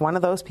to take one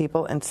of those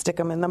people and stick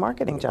them in the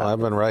marketing job? Well, I've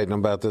been writing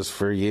about this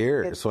for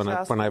years. It's when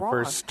I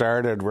first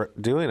started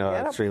doing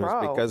auto streams,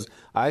 pro. because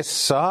I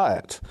saw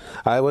it.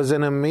 I was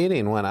in a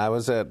meeting when I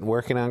was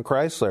working on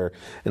Chrysler,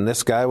 and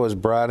this guy was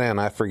brought in.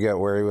 I forget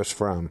where he was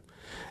from.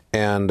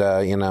 And,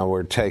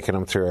 we're taking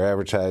him through our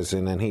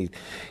advertising, and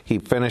he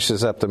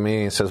finishes up the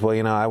meeting and says,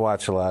 well, I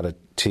watch a lot of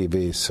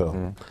TV,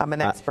 so I'm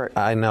an expert.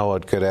 I know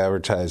what good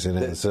advertising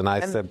is. And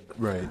I said,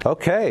 right.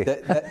 Okay,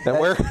 then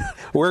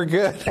we're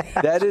good.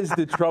 That is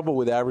the trouble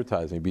with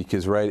advertising,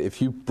 because, right,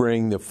 if you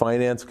bring the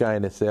finance guy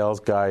and the sales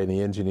guy and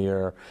the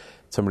engineer,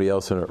 somebody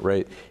else in it,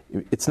 right,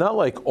 it's not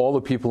like all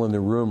the people in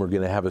the room are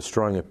going to have a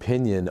strong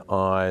opinion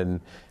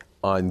on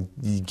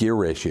gear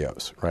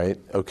ratios, right?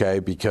 Okay,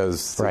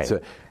 because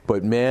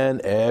but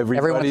man,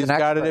 everybody's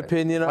got an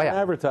opinion on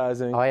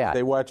advertising. Oh yeah,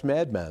 they watch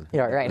Mad Men.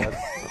 Yeah, right.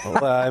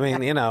 Well, I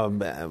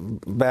mean,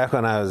 back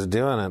when I was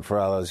doing it for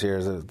all those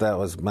years, that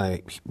was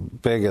my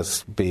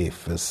biggest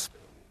beef: is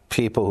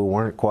people who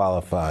weren't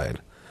qualified,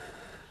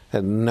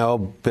 had no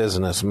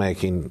business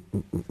making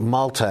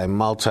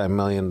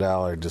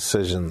multi-million-dollar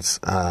decisions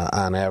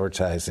on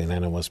advertising,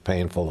 and it was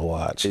painful to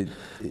watch.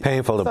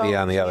 Painful to be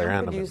on the other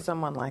end of it. Use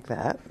someone like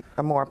that,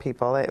 or more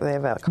people. They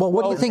have a well,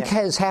 what do you think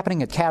is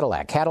happening at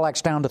Cadillac?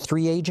 Cadillac's down to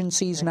 3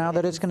 agencies now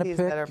that it's going to pick?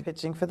 That are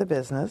pitching for the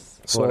business.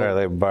 So, what are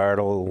they,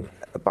 Bartle,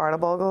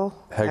 Bogle,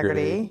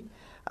 Hegarty,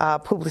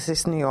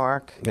 Publicis New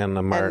York, and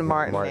the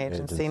Martin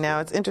Agency. Now,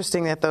 it's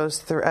interesting that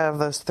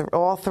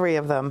all three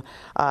of them,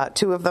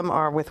 2 of them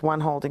are with one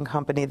holding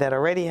company that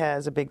already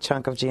has a big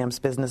chunk of GM's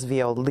business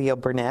via Leo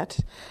Burnett,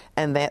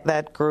 and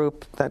that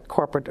group, that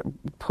corporate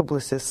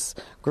Publicis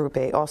Group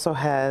A, also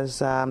has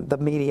the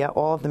media,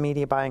 all of the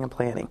media buying and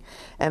planning.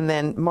 And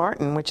then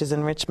Martin, which is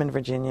in Richmond,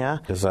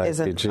 Virginia, is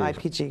an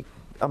IPG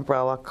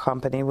umbrella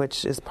company,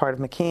 which is part of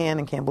McCann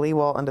and Campbell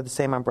Ewald under the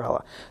same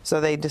umbrella.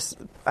 So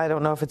I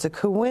don't know if it's a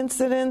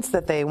coincidence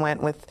that they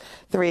went with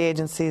 3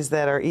 agencies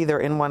that are either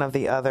in one of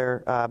the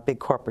other big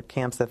corporate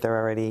camps that they're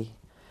already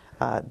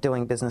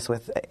doing business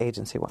with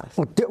agency-wise.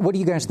 What do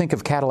you guys think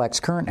of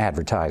Cadillac's current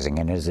advertising,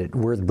 and is it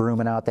worth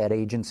brooming out that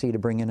agency to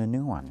bring in a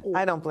new one?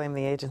 I don't blame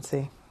the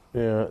agency.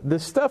 Yeah, the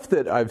stuff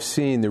that I've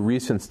seen, the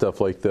recent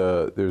stuff, like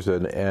there's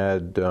an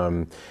ad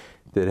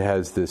that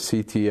has the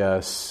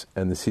CTS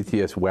and the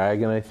CTS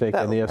wagon, I think,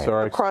 and the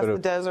SRX. Across the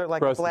desert,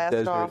 like a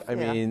blast off. I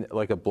mean,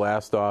 like a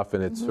blast off,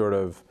 and it's sort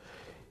of,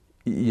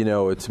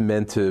 it's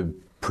meant to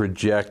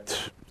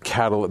project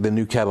the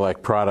new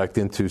Cadillac product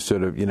into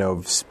sort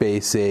of,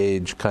 space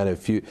age kind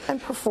of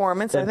and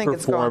performance. I think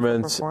it's going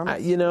for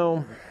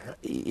performance.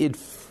 It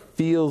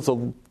feels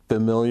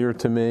familiar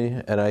to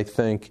me, and I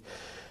think,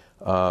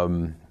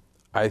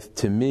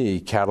 to me,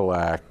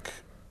 Cadillac.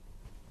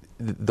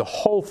 The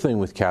whole thing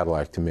with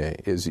Cadillac to me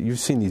is you've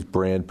seen these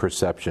brand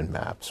perception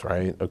maps,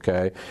 right?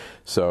 Okay,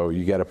 so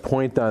you got a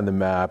point on the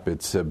map.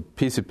 It's a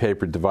piece of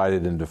paper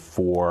divided into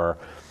 4,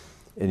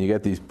 and you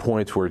get these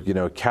points where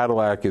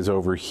Cadillac is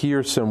over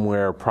here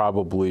somewhere,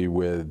 probably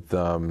with.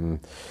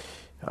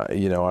 I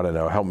don't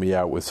know, help me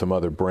out with some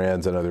other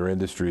brands and other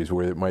industries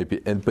where it might be,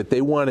 but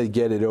they want to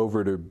get it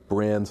over to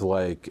brands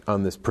like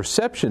on this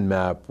perception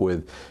map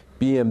with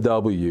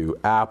BMW,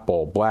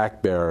 Apple,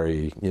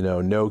 BlackBerry,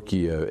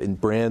 Nokia,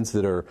 and brands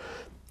that are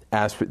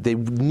they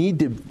need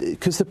to,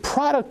 because the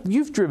product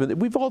we've driven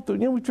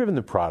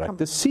the product,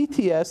 the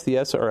CTS, the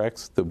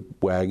SRX, the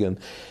wagon.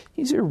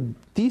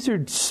 These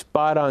are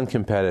spot on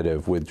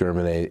competitive with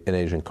German and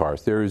Asian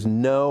cars.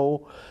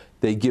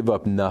 They give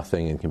up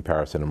nothing in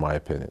comparison, in my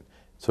opinion.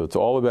 So it's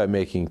all about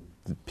making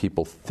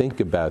people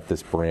think about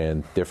this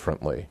brand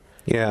differently.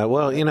 Yeah,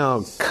 well,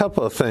 a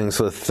couple of things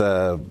with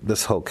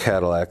this whole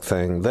Cadillac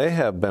thing. They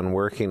have been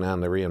working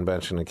on the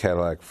reinvention of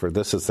Cadillac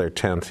this is their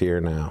 10th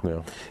year now.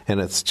 Yeah. And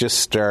it's just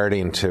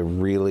starting to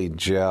really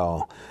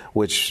gel,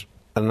 which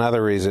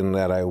another reason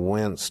that I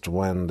winced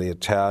when the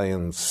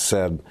Italians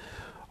said,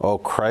 oh,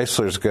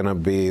 Chrysler's going to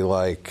be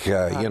like,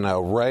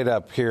 right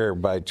up here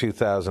by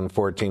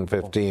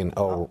 2014-15.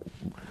 Oh,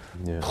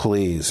 yeah.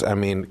 Please. I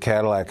mean,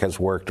 Cadillac has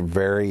worked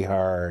very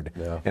hard,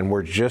 and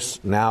we're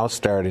just now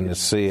starting to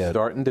see it.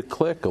 Starting to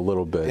click a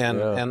little bit.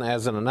 And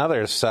as an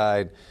another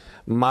side,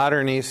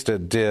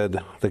 Modernista did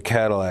the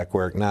Cadillac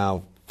work.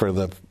 Now, for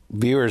the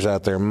viewers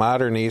out there,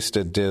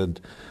 Modernista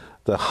did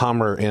the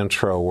Hummer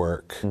intro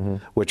work,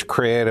 which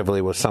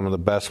creatively was some of the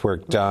best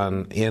work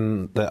done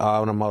in the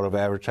automotive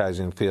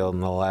advertising field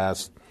in the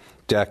last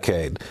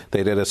decade.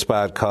 They did a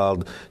spot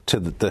called "To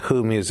the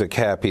Who Music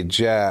Happy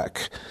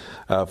Jack"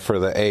 for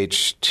the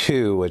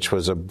H2, which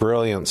was a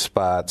brilliant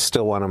spot,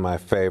 still one of my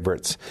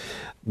favorites.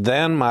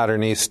 Then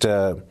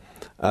Modernista,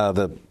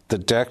 the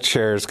deck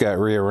chairs got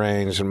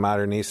rearranged, and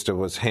Modernista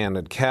was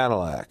handed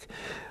Cadillac.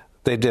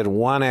 They did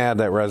one ad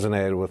that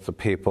resonated with the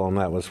people, and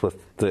that was with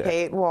the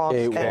Kate Walsh,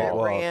 and it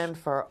ran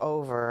for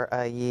over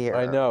a year.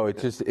 I know it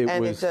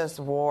just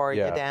wore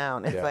you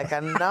down. It's like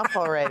enough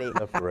already.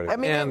 Enough already. I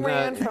mean, it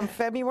ran from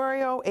February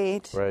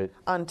 2008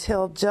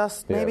 until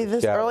just maybe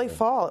this early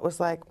fall. It was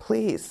like,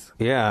 please.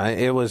 Yeah,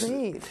 it was.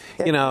 Please,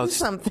 do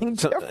something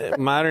different.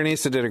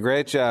 Modernista did a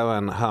great job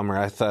on Hummer.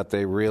 I thought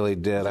they really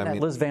did. Wasn't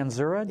that Liz Van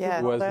Zura? Yeah,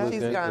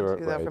 she's Liz gone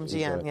through that from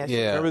GM. Right.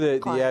 Yeah. Remember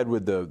the ad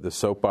with the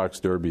soapbox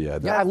derby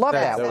ad? Yeah, I love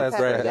that. That was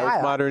great.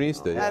 That was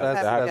Modernista.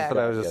 That's what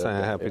I was just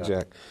saying. Happy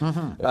Jack.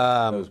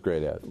 That was a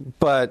great ad.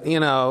 But,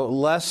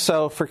 less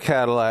so for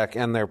Cadillac,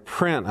 and their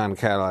print on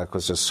Cadillac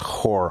was just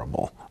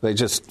horrible.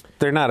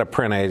 They're not a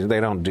print agent. They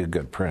don't do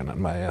good print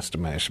in my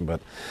estimation. But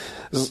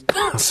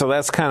so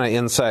that's kind of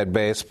inside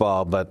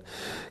baseball. But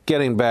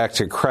getting back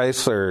to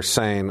Chrysler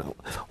saying,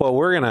 well,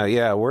 we're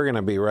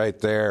gonna be right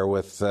there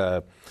with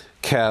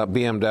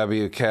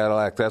BMW,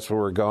 Cadillac, that's where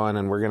we're going,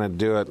 and we're going to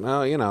do it,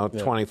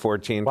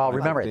 2014. Well,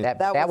 remember,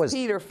 that was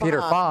Peter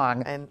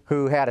Fong,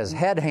 who had his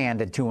head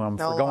handed to him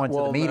for going to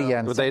the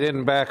media. But they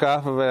didn't back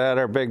off of it at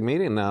our big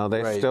meeting, though.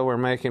 They still were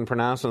making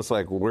pronouncements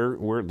like,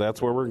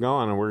 that's where we're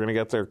going, and we're going to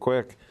get there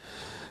quick.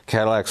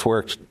 Cadillac's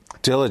worked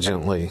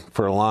diligently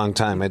for a long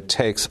time. It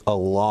takes a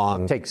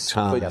long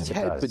time.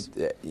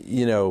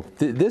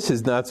 This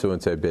is not so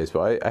inside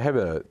baseball. I have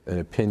an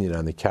opinion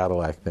on the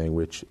Cadillac thing,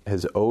 which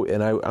has,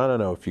 and I don't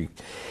know if it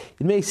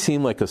may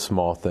seem like a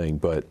small thing,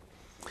 but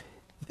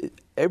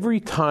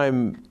every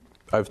time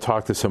I've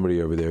talked to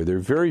somebody over there, they're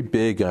very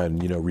big on,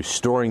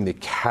 restoring the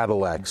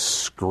Cadillac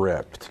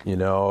script,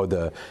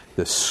 the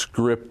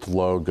script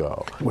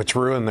logo. Which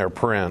ruined their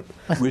print.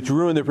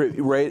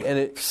 Right?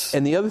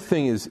 And the other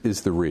thing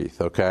is the wreath,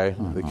 okay?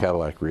 The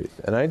Cadillac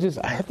wreath. And I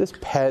have this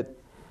pet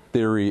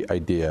theory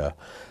idea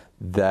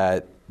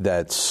that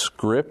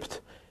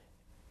script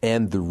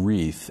and the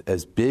wreath,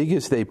 as big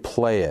as they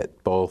play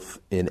it, both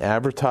in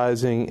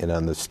advertising and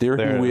on the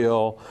steering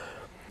wheel,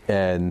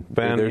 and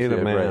Ben, you're the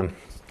man. Right,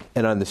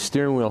 and on the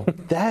steering wheel,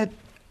 that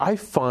I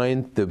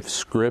find the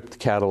script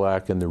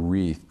Cadillac and the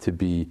wreath to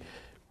be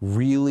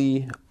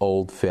really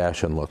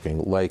old-fashioned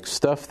looking, like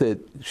stuff that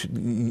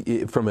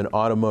from an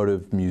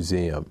automotive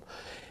museum.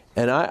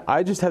 And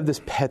I just have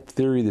this pet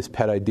theory, this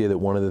pet idea that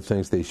one of the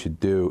things they should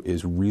do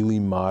is really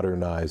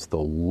modernize the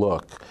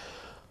look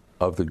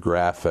of the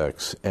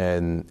graphics.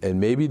 And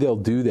maybe they'll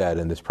do that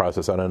in this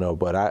process, I don't know.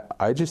 But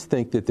I just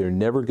think that they're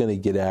never going to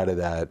get out of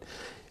that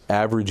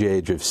average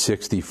age of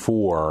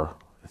 64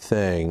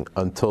 thing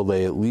until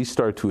they at least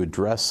start to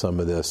address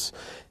some of this,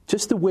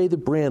 just the way the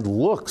brand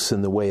looks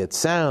and the way it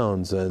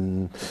sounds.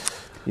 And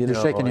you're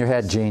shaking your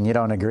head, Gene. You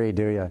don't agree,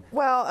 do you?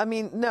 Well, I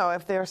mean, no.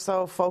 If they're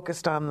so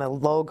focused on the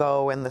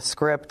logo and the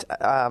script,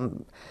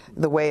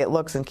 the way it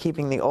looks, and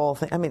keeping the old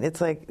thing, I mean,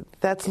 it's like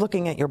that's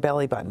looking at your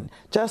belly button.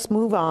 Just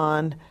move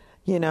on.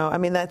 I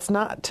mean, that's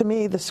not, to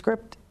me, the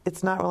script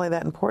it's not really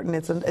that important.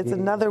 It's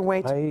another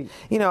way to,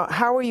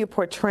 how are you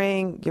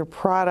portraying your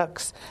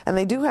products? And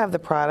they do have the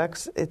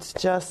products. It's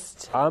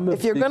just,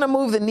 if you're going to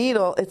move the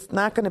needle, it's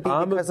not going to be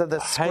because of the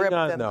script.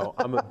 Hang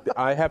on,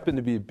 I happen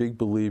to be a big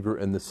believer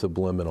in the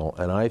subliminal,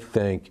 and I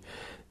think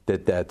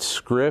that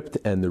script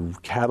and the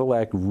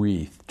Cadillac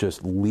wreath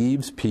just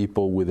leaves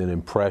people with an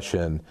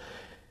impression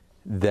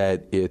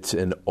that it's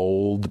an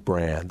old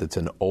brand. It's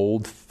an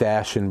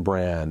old-fashioned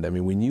brand. I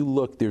mean, when you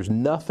look, there's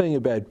nothing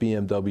about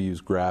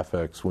BMW's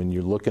graphics when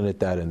you're looking at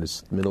that in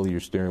the middle of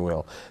your steering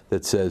wheel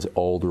that says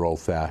old or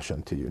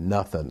old-fashioned to you.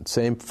 Nothing.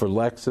 Same for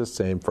Lexus,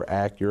 same for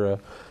Acura,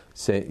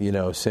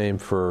 same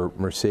for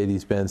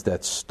Mercedes-Benz.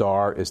 That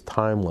star is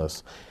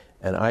timeless.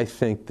 And I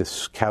think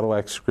this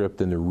Cadillac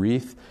script and the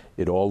wreath,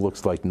 it all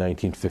looks like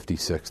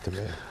 1956 to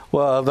me.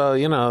 Well, although,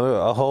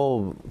 a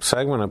whole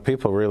segment of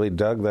people really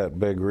dug that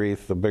big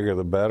wreath, the bigger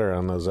the better,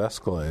 on those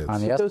Escalades.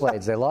 On the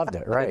Escalades, they loved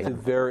it, right.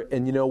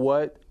 And you know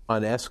what?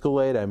 On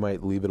Escalade, I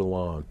might leave it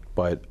alone.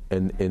 But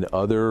in the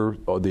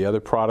other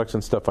products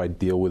and stuff, I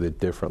deal with it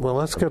differently. Well,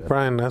 let's get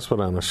Brian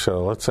Nesbitt on the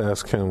show. Let's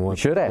ask him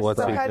what's he doing.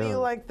 So how do you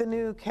like the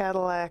new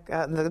Cadillac,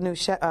 the new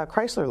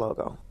Chrysler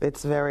logo?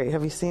 It's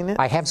have you seen it?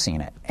 I have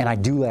seen it, and I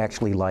do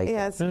actually like it.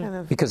 Yeah, it's kind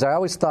of... Because I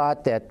always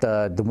thought that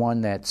the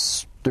one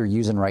they're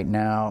using right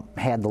now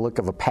had the look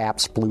of a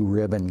Pabst Blue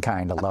Ribbon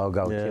kind of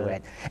logo to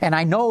it. And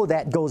I know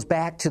that goes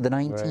back to the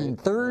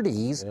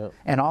 1930s,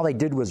 and all they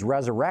did was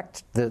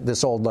resurrect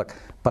this old look.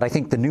 But I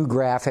think the new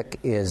graphic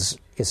is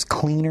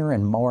cleaner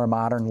and more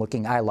modern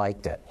looking. I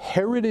liked it.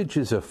 Heritage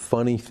is a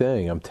funny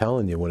thing, I'm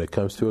telling you, when it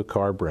comes to a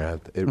car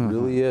brand. It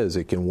really is.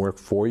 It can work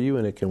for you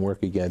and it can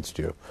work against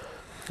you.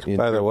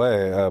 By the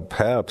way,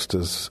 Pabst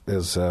is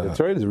that's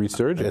right, it's a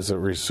resurgence. Is a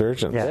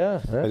resurgence.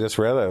 Yeah. I just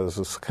read that. It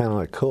was kind of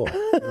like cool.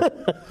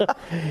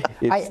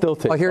 It still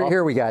takes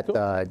here we got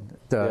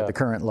the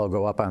current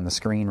logo up on the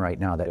screen right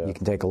now that you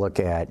can take a look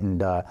at.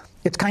 And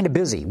it's kind of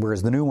busy,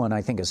 whereas the new one,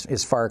 I think,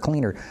 is far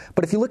cleaner.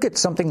 But if you look at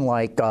something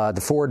like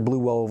the Ford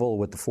Blue Oval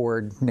with the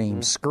Ford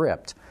name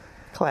script,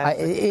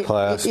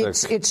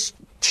 Classic. It's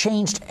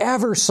changed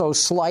ever so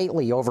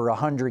slightly over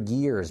 100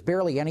 years,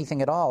 barely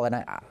anything at all.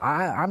 And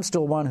I'm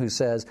still one who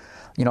says,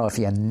 if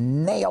you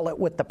nail it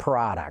with the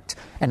product,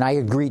 and I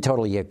agree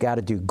totally, you've got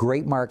to do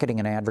great marketing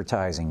and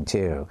advertising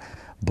too.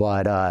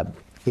 But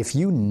if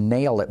you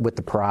nail it with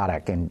the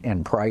product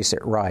and price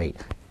it right,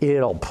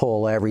 it'll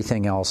pull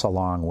everything else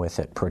along with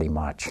it pretty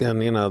much.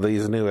 And,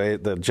 these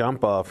the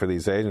jump off for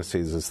these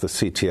agencies is the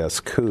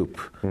CTS Coupe,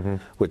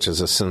 which is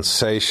a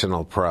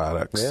sensational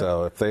product. Yeah.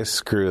 So if they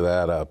screw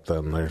that up,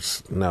 then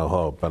there's no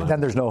hope.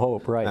 Then there's no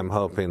hope, right. I'm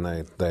hoping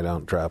they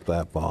don't drop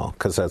that ball,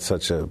 because that's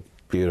such a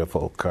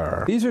beautiful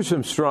car. These are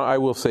some strong, I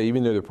will say,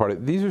 even though they're part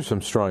of, these are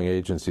some strong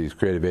agencies,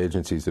 creative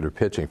agencies that are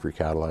pitching for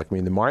Cadillac. I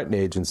mean, the Martin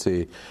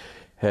agency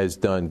has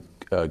done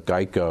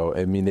Geico.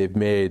 I mean, they've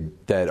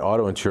made that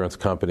auto insurance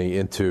company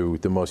into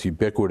the most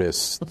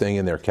ubiquitous thing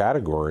in their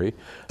category.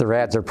 Their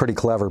ads are pretty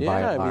clever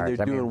by and large.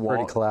 They're doing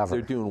pretty clever.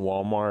 They're doing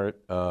Walmart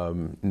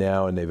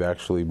now, and they've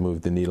actually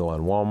moved the needle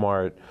on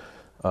Walmart.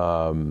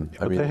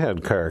 They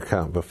had car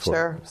account before.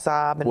 Sure,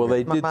 Saab and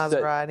they did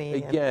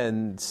Maserati.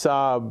 Again,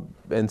 Saab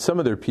and some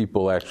of their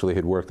people actually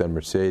had worked on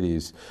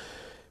Mercedes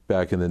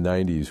back in the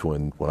 90s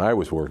when I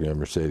was working on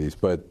Mercedes.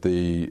 But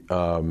the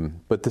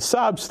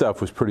Saab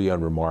stuff was pretty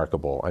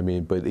unremarkable. I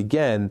mean, but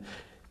again,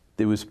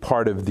 it was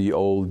part of the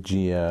old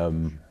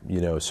GM,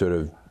 sort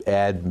of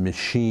ad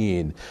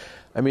machine.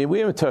 I mean, we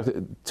haven't talked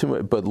too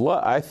much, but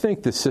I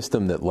think the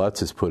system that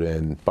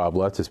Bob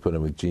Lutz has put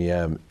in with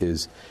GM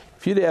is,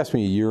 if you'd asked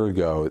me a year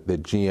ago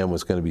that GM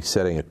was going to be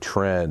setting a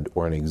trend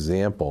or an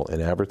example in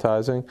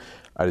advertising,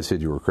 I'd have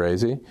said you were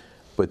crazy.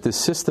 But this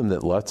system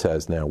that Lutz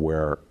has now,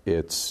 where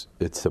it's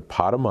a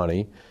pot of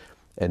money,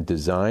 and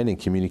design and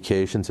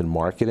communications and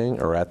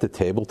marketing are at the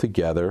table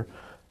together,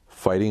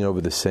 fighting over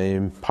the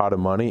same pot of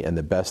money, and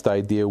the best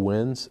idea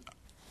wins,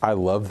 I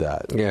love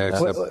that. Yeah.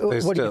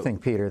 What do you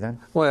think, Peter, then?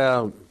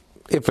 Well,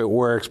 if it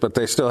works, but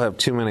they still have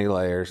too many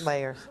layers.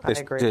 I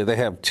agree. They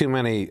have too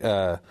many...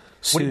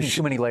 What do you mean,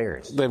 too many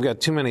layers? They've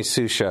got too many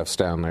sous chefs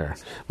down there.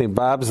 I mean,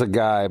 Bob's the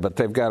guy, but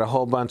they've got a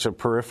whole bunch of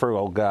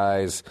peripheral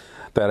guys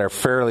that are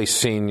fairly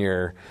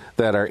senior,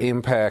 that are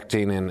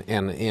impacting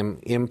and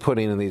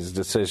inputting in these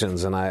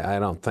decisions, and I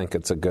don't think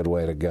it's a good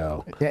way to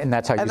go. Yeah, and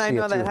that's how you see it,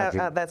 too. And I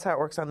know that's how it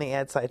works on the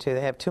ad side, too.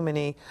 They have too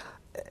many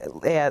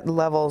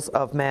levels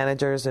of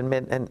managers and all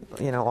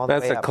the way up.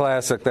 That's a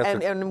classic.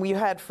 And we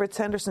had Fritz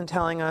Henderson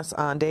telling us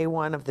on day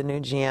one of the new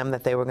GM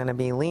that they were going to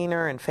be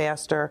leaner and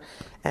faster.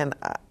 And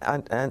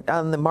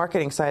on the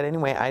marketing side,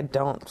 anyway, I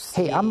don't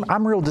see... Hey,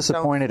 I'm real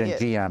disappointed in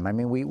GM. I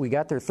mean, we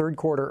got their third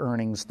quarter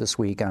earnings this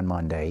week on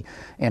Monday,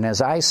 and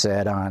as I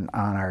said on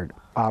our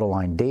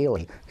Autoline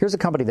Daily, here's a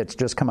company that's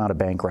just come out of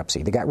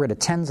bankruptcy. They got rid of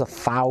tens of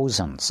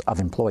thousands of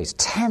employees,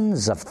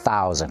 tens of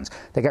thousands.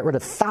 They got rid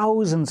of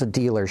thousands of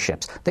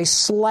dealerships. They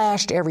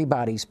slashed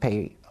everybody's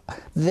pay.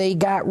 They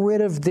got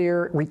rid of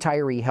their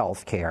retiree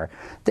health care.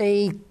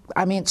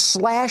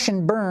 Slash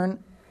and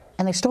burn.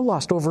 and they still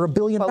lost over $1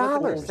 billion.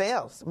 Well, look at their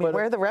sales. I mean,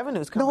 where are the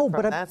revenues coming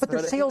from? But their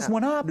sales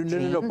went up.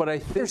 No, but I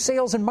think their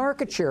sales and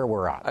market share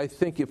were up. I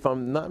think, if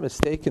I'm not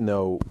mistaken,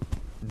 though,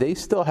 they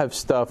still have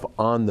stuff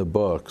on the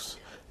books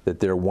that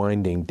they're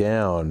winding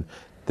down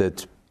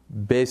that's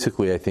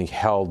basically, I think,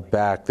 held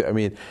back. I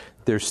mean,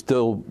 they're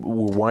still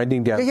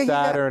winding down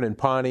Saturn and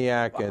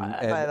Pontiac and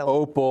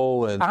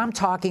Opel. And I'm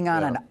talking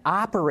on an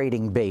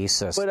operating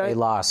basis. They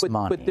lost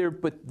money.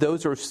 But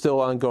those are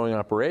still ongoing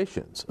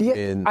operations.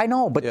 Yeah, I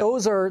know, but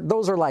those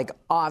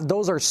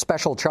are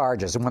special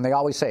charges. And when they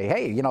always say,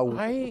 "Hey,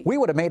 we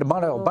would have made a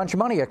bunch of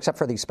money except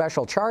for these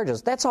special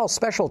charges," that's all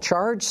special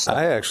charge stuff.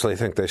 I actually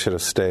think they should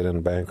have stayed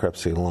in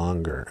bankruptcy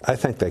longer. I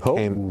think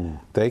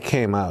they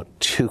came out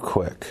too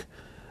quick.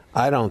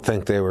 I don't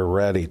think they were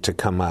ready to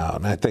come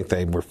out. I think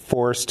they were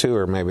forced to,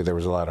 or maybe there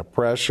was a lot of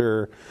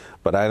pressure.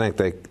 But I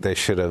think they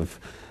should have,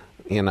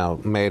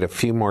 made a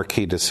few more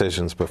key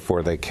decisions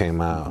before they came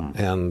out.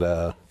 And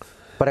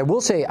but I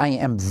will say I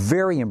am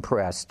very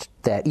impressed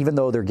that even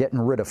though they're getting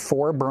rid of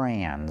 4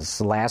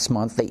 brands, last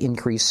month they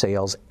increased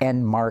sales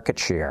and market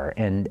share.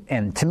 And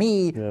to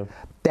me,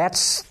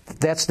 that's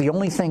the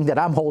only thing that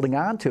I'm holding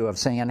on to of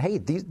saying, hey,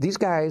 these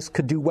guys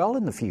could do well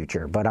in the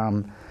future. But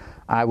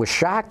I was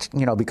shocked,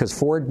 because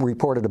Ford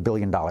reported $1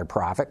 billion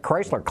profit.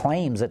 Chrysler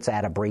claims it's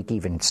at a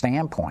break-even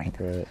standpoint,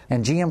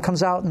 and GM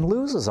comes out and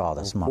loses all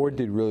this money. Ford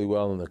did really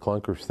well in the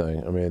clunkers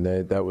thing. I mean,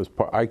 that was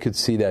I could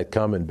see that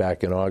coming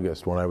back in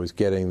August when I was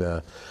getting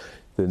the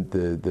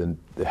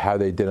how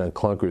they did on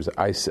clunkers.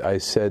 I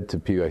said to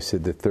people,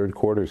 the third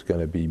quarter is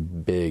going to be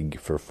big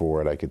for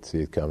Ford. I could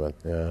see it coming.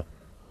 Yeah.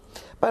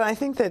 But I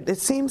think that it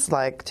seems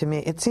to me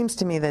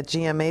that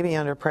GM may be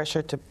under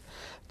pressure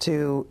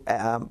to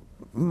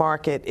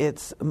market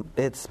its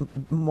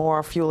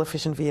more fuel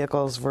efficient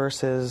vehicles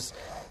versus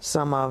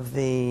some of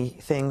the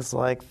things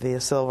like the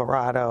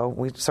Silverado.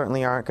 We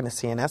certainly aren't going to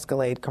see an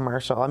Escalade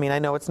commercial. I mean, I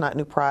know it's not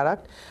new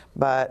product,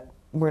 but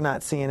we're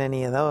not seeing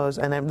any of those,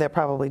 and they're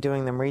probably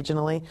doing them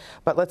regionally.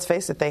 But let's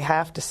face it, they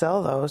have to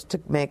sell those to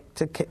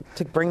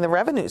bring the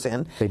revenues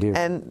in. They do,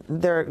 and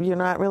you're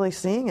not really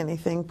seeing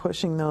anything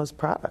pushing those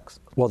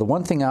products. Well, the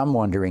one thing I'm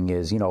wondering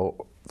is,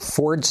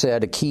 Ford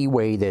said a key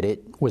way that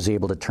it was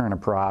able to turn a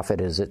profit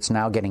is it's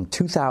now getting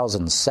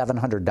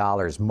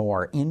 $2,700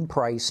 more in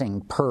pricing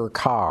per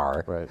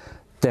car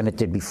than it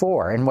did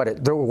before. And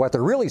what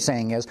they're really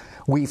saying is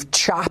we've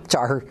chopped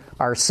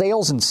our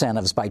sales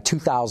incentives by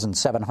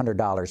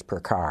 $2,700 per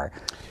car.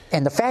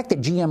 And the fact that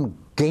GM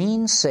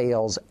gains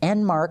sales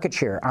and market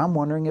share, I'm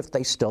wondering if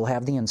they still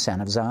have the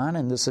incentives on,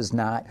 and this is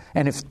not.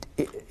 And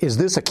is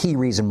this a key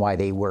reason why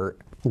they were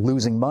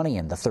losing money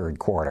in the third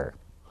quarter?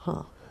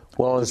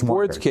 Well, in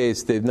Ford's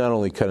case, they've not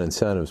only cut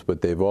incentives,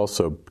 but they've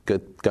also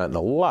gotten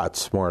a lot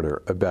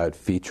smarter about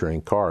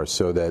featuring cars.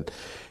 So that,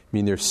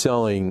 they're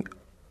selling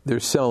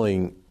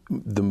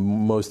the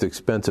most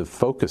expensive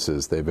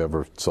Focuses they've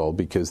ever sold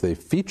because they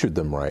featured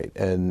them right,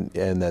 and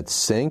that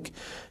Sync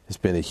has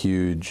been a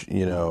huge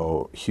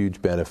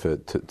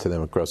benefit to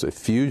them across it.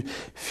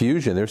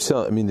 Fusion, they're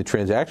selling. The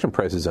transaction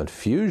prices on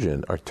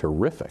Fusion are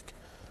terrific.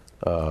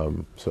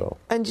 And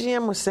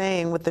GM was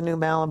saying with the new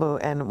Malibu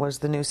and was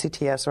the new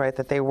CTS, right,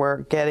 that they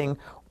were getting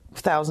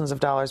thousands of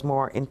dollars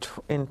more in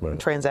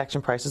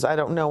transaction prices. I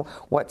don't know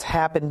what's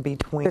happened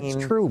between.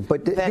 It's true,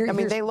 but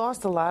they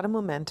lost a lot of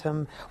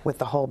momentum with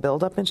the whole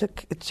build-up into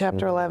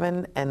Chapter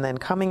 11, and then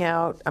coming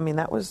out.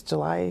 That was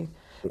July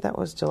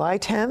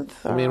 10th.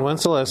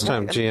 When's the last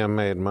time GM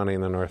made money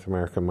in the North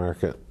American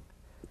market?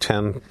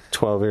 10,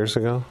 12 years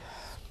ago?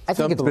 I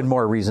think it's been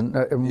more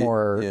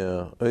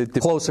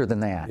closer than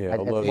that. Yeah,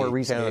 more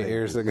recent 8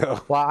 years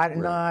ago.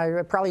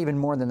 Well, probably even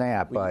more than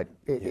that. But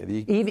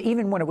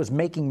even when it was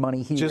making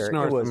money here, just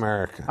North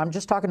America. I'm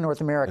just talking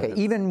North America. Yeah.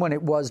 Even when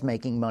it was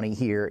making money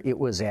here, it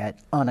was at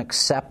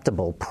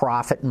unacceptable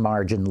profit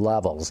margin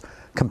levels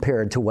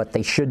compared to what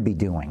they should be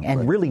doing,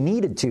 and really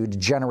needed to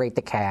generate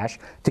the cash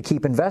to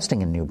keep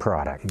investing in new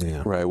product.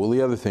 Yeah. Right. Well,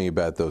 the other thing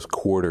about those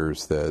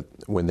quarters that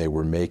when they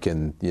were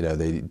making,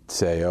 they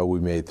say, we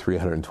made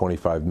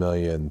 $325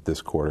 million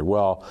this quarter.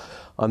 Well,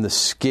 on the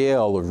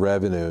scale of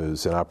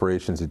revenues and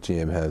operations that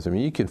GM has,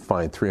 you can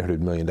find $300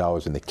 million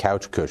in the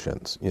couch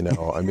cushions.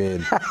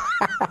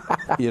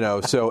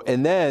 So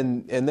and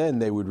then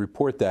they would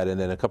report that, and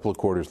then a couple of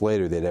quarters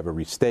later they'd have a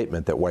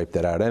restatement that wiped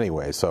that out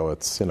anyway. So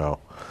it's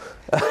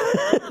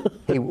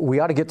Hey, we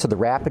ought to get to the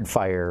rapid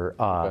fire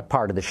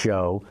part of the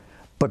show.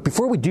 But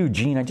before we do,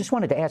 Gene, I just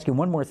wanted to ask you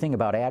one more thing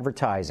about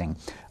advertising.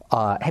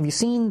 Have you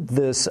seen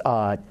this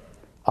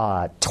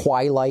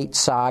Twilight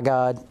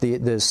Saga,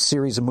 this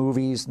series of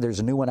movies? There's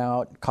a new one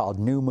out called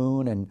New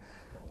Moon, and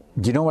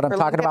do you know what I'm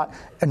talking about?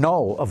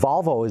 No,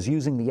 Volvo is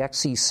using the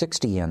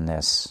XC60 in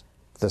this.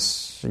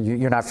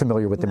 You're not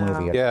familiar with the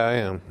movie? Yeah, I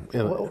am.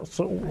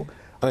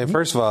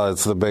 First of all,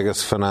 it's the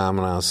biggest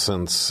phenomenon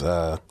since.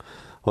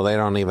 They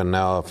don't even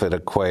know if it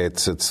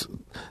equates.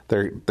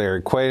 They're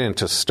equating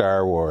to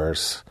Star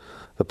Wars,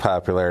 the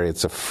popularity.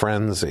 It's a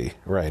frenzy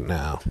right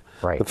now.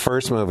 Right. The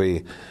first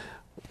movie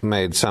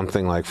made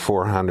something like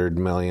 $400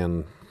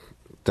 million,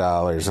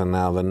 and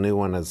now the new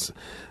one is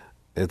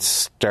it's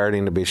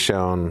starting to be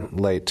shown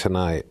late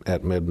tonight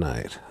at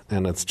midnight,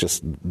 and it's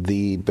just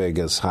the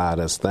biggest,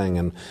 hottest thing.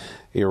 And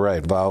you're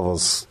right,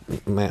 Volvo's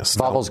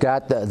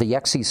got the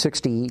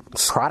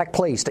XC60 product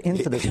placed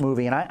into this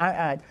movie, and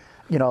I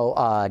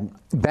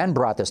Ben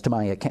brought this to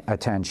my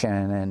attention,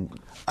 and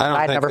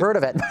I'd never heard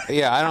of it.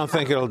 Yeah, I don't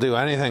think it'll do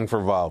anything for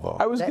Volvo.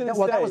 I was going to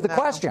say, that was the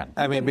question.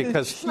 I mean,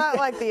 because it's not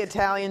like the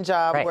Italian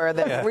Job Right. where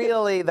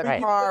really the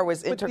car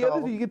was but integral. the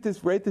other thing, you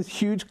get this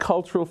huge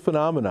cultural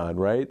phenomenon,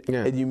 right?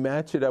 Yeah. And you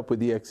match it up with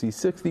the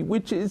XC60,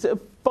 which is a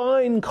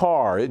fine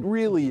car. It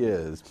really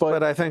is.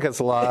 But I think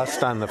it's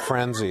lost on the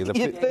frenzy.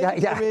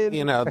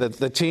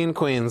 The teen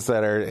queens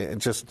that are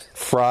just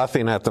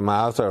frothing at the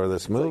mouth over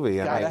this movie.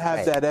 Gotta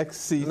have that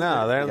XC60.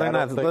 No, they're not going to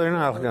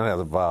have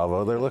the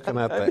Volvo. They're looking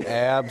at the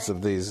abs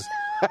of these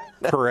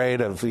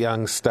parade of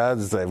young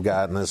studs they've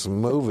got in this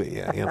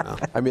movie.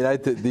 I mean,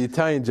 the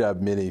Italian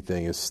Job Mini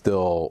thing is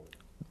still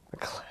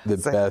the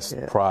best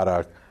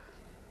product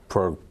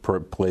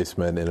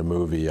placement in a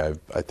movie I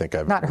think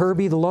I've Not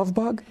Herbie the Love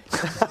Bug?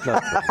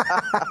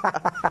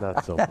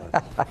 not so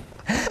much.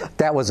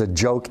 That was a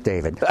joke,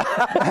 David.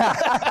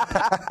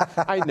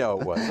 I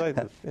know it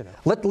was.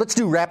 Let's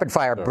do rapid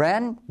fire. Sure.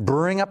 Bren,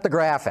 bring up the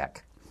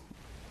graphic.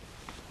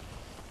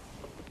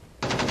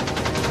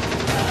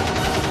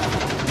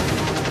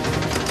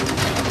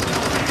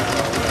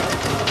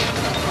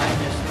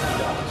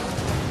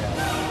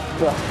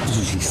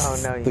 Oh,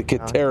 no, the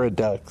Katera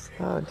ducks.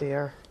 Oh,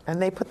 dear.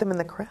 And they put them in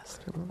the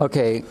crest.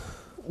 Okay,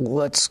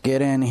 let's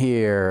get in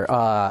here.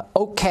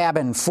 Oak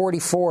Cabin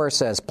 44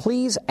 says,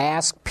 please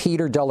ask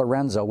Peter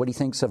DeLorenzo what he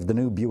thinks of the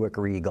new Buick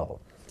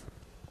Regal.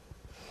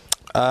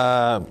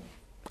 I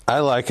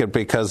like it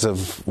because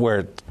of where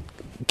it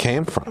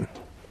came from.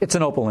 It's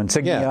an Opel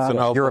Insignia, it's an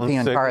Opel European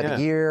Insignia. Car of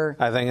the Year.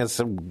 I think it's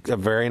a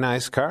very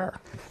nice car.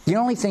 The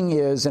only thing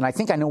is, and I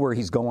think I know where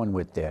he's going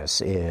with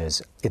this,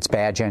 is it's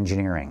badge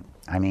engineering.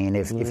 I mean,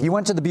 if you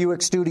went to the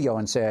Buick studio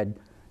and said,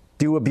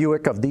 do a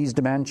Buick of these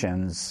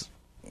dimensions,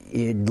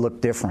 it'd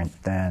look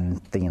different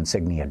than the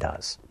Insignia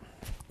does.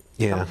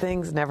 Yeah. Some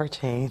things never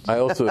change. I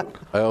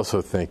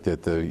also think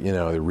that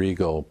the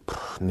Regal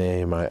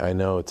name. I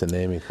know it's a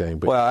naming thing,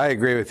 but Well, I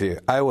agree with you.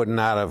 I would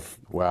not have.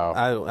 Wow.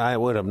 I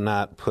would have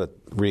not put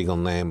Regal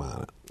name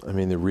on it. I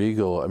mean, the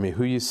Regal. I mean,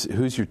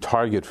 who's your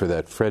target for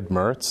that? Fred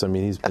Mertz. I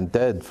mean, he's been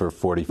dead for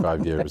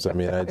 45 years. I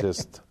mean,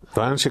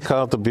 Why don't you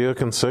call it the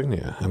Buick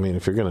Insignia? I mean,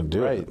 if you're going to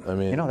do it. I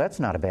mean, that's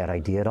not a bad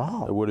idea at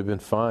all. It would have been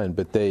fine,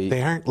 but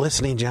they aren't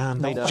listening, John.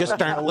 They just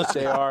aren't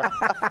listening. They are,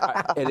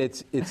 and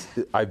it's.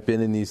 I've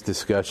been in these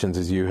discussions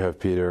as you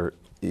have, Peter.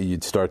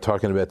 You'd start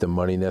talking about the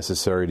money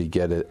necessary to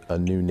get a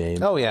new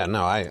name. Oh yeah,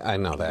 no, I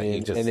know that.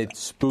 And it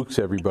spooks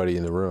everybody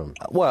in the room.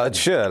 Well, it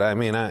should. I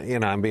mean,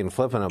 I'm being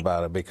flippant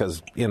about it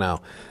because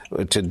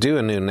to do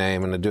a new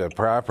name and to do it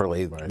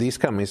properly, these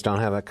companies don't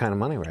have that kind of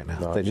money right now.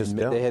 No, they just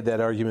don't. They had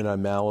that argument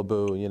on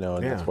Malibu, and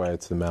that's why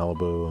it's the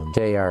Malibu.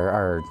 Okay,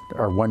 our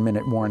 1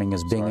 minute warning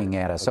is binging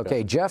at us.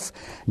 Okay, Jeff,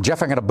 I'm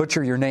going to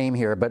butcher your name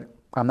here, but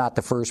I'm not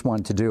the first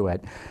one to do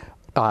it.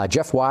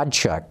 Jeff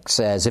Wadchuk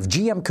says, if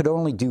GM could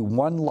only do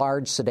one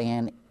large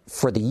sedan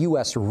for the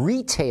U.S.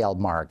 retail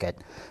market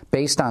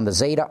based on the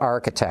Zeta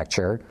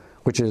architecture,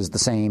 which is the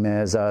same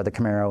as the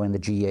Camaro and the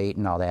G8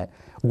 and all that,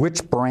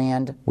 which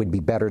brand would be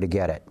better to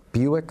get it,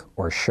 Buick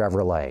or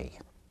Chevrolet?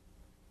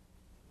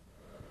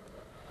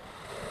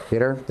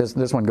 Peter,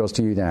 this one goes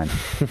to you then.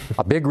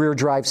 A big rear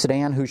drive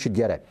sedan, who should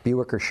get it,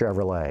 Buick or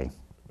Chevrolet?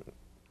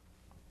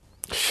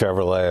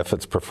 Chevrolet, if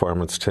it's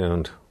performance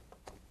tuned.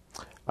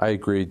 I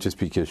agree, just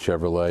because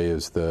Chevrolet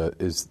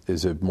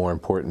is a more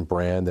important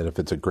brand, and if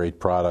it's a great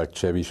product,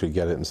 Chevy should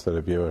get it instead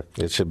of Buick.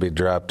 It should be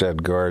drop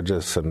dead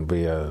gorgeous and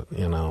be a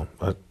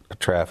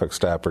traffic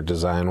stopper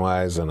design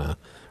wise and a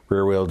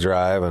rear wheel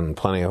drive and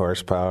plenty of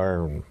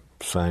horsepower. And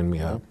sign me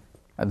up.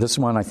 This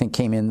one I think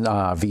came in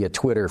via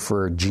Twitter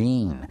for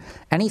Gene.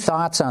 Any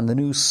thoughts on the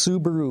new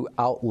Subaru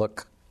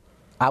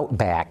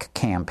Outback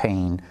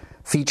campaign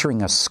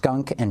featuring a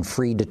skunk and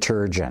free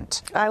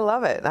detergent? I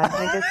love it. I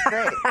think it's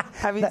great.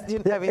 Have you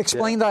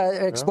explain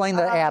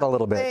the ad a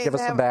little bit? Give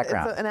us some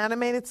background. It's an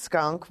animated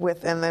skunk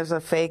and there's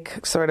a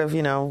fake sort of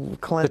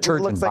detergent it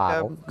looks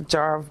bottle. like a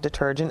jar of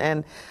detergent,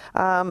 and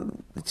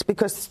it's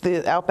because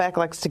the Outback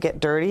likes to get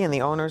dirty and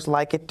the owners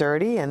like it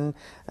dirty, and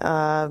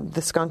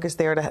the skunk is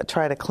there to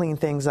try to clean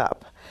things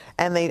up.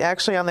 And they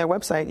actually on their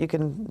website you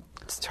can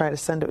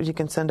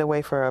send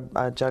away for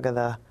a jug of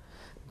the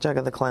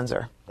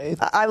cleanser.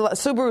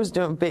 Subaru's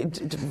doing big.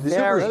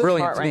 Subaru's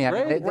brilliant to me.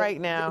 Right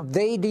now.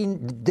 They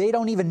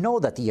don't even know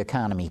that the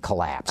economy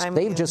collapsed.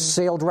 They've just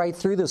sailed right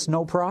through this,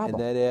 no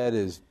problem. And that ad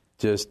is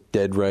just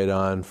dead right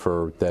on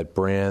for that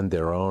brand,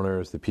 their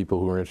owners, the people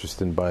who are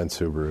interested in buying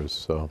Subarus.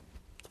 So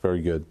it's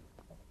very good.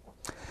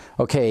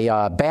 Okay,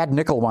 Bad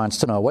Nickel wants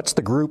to know, what's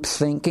the group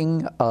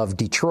thinking of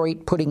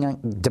Detroit putting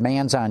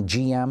demands on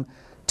GM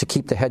to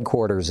keep the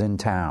headquarters in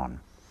town?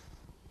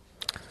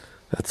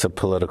 That's a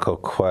political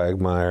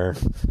quagmire.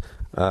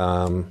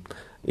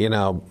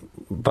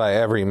 by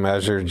every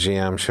measure,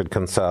 GM should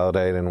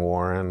consolidate in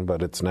Warren,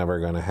 but it's never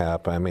going to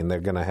happen. I mean, they're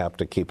going to have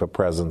to keep a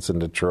presence in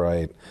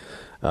Detroit.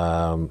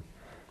 A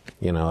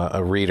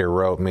reader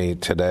wrote me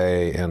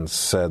today and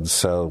said,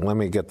 so let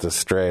me get this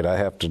straight. I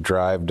have to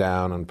drive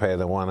down and pay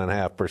the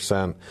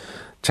 1.5%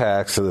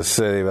 tax of the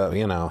city. But,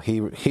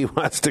 he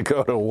wants to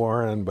go to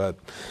Warren, but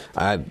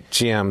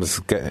GM's,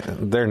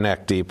 they're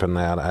neck deep in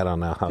that. I don't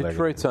know how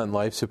Detroit's on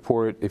life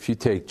support. If you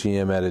take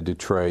GM out of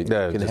Detroit,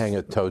 you can hang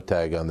a toe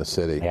tag on the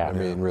city. Yeah. I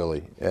mean,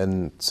 really.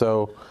 And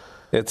so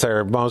it's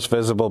our most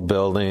visible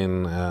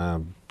building.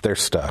 They're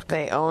stuck.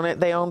 They own it.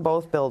 They own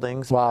both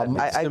buildings. Well,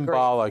 it's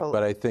symbolic,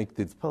 but I think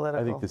it's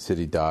political. I think the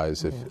city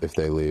dies if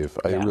they leave.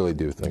 I really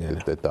do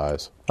think that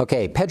dies.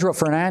 Okay, Pedro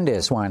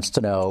Fernandez wants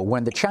to know,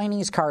 when the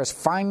Chinese cars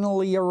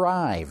finally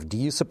arrive, do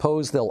you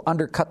suppose they'll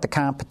undercut the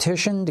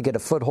competition to get a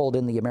foothold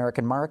in the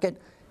American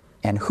market?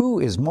 And who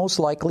is most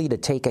likely to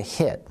take a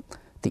hit,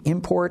 the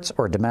imports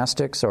or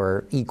domestics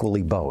or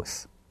equally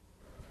both?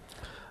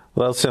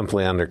 Well,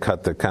 simply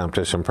undercut the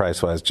competition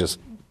price-wise, just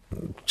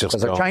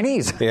because they're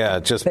Chinese. Yeah,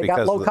 just they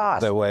because got low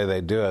cost. The way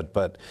they do it.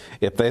 But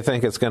if they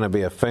think it's going to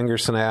be a finger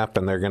snap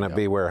and they're going to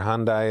be where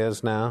Hyundai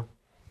is now,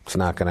 it's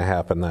not going to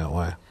happen that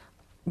way.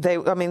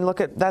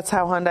 That's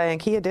how Hyundai and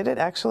Kia did it.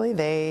 Actually,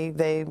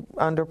 they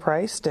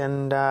underpriced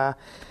and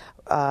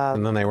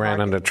then they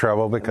ran into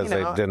trouble because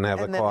they didn't have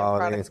the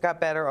quality. And then the products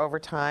got better over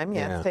time.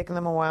 Yeah, it's taken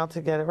them a while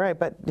to get it right.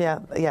 But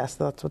yes,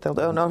 that's what they'll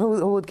do. No,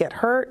 who would get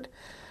hurt?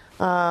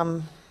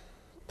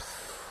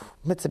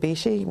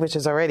 Mitsubishi, which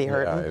is already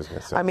hurting.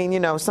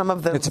 Some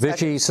of the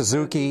Mitsubishi,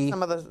 Suzuki,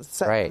 some of the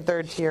second,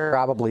 third tier,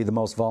 probably the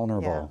most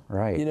vulnerable. Yeah.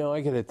 Right.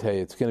 I got to tell you,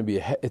 it's going to be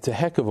it's a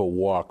heck of a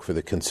walk for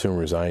the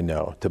consumers I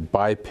know to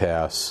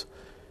bypass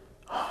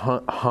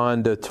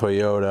Honda,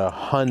 Toyota,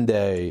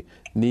 Hyundai,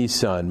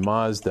 Nissan,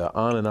 Mazda,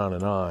 on and on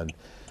and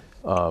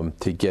on,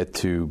 to get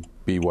to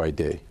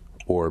BYD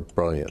or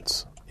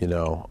Brilliance.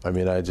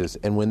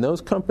 And when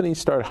those companies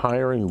start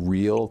hiring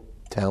real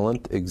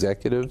talent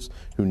executives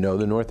who know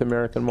the North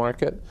American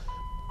market,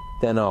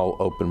 then I'll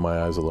open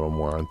my eyes a little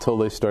more. Until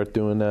they start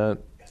doing that,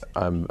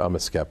 I'm a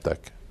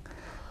skeptic.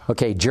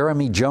 Okay,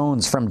 Jeremy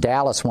Jones from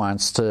Dallas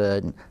wants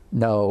to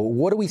know,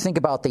 what do we think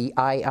about the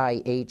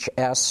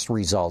IIHS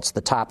results,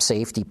 the top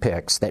safety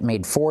picks that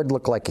made Ford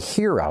look like a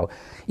hero,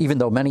 even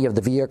though many of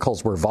the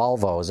vehicles were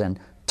Volvos, and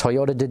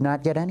Toyota did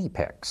not get any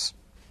picks?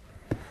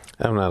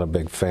 I'm not a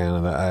big fan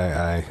of the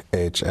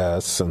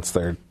IIHS since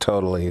they're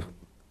totally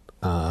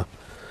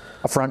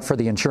a front for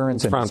the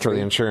insurance industry. Front for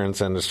the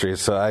insurance industry.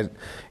 So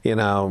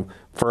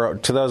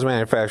to those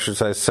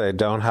manufacturers, I say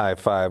don't high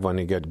five when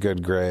you get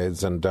good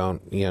grades, and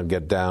don't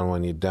get down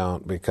when you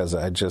don't, because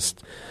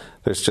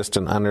there's just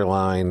an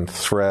underlying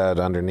thread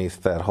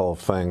underneath that whole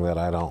thing that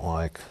I don't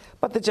like.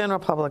 But the general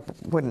public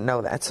wouldn't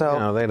know that. So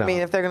no, they don't.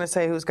 If they're going to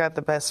say who's got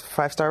the best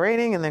 5-star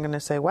rating, and they're going to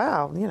say,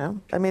 wow,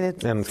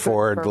 it's and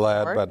Ford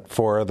led, but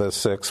 4 of the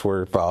 6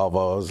 were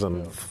Volvos,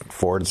 and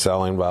Ford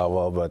selling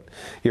Volvo. But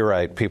you're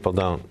right, people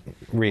don't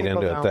read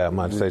into it that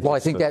much. I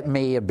think that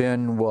may have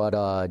been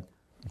what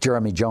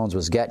Jeremy Jones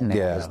was getting at.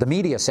 Yeah. The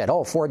media said,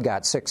 Ford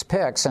got 6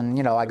 picks,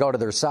 and I go to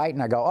their site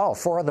and I go,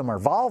 4 of them are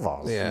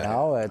Volvos.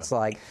 Yeah. It's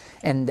like,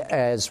 and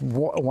as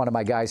one of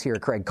my guys here,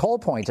 Craig Cole,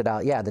 pointed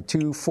out, the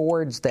 2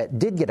 Fords that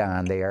did get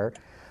on there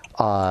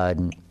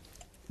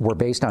were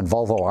based on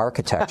Volvo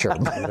architecture.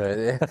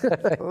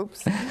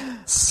 Oops.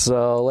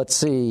 So let's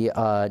see.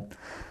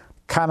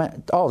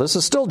 Comment. This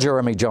is still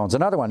Jeremy Jones.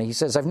 Another one. He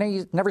says, I've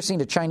never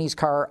seen a Chinese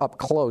car up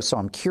close, so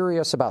I'm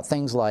curious about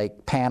things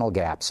like panel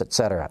gaps,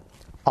 etc.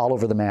 All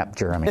over the map,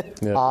 Jeremy.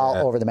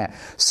 Over the map.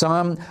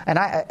 Some, and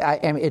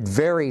it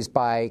varies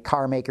by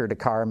car maker to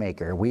car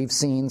maker. We've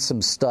seen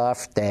some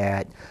stuff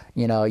that,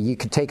 you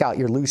could take out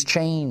your loose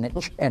chain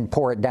and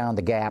pour it down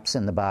the gaps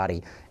in the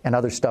body, and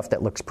other stuff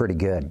that looks pretty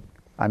good.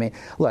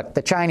 Look,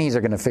 the Chinese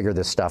are going to figure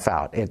this stuff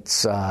out.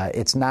 It's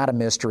not a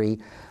mystery.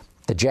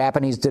 The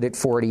Japanese did it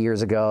 40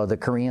 years ago. The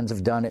Koreans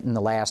have done it in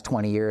the last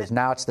 20 years.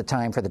 Now it's the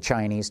time for the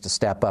Chinese to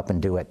step up and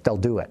do it. They'll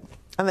do it.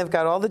 And they've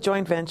got all the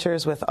joint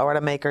ventures with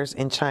automakers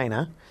in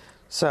China,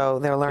 so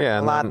they're learning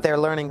a lot. They're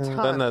learning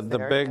tons.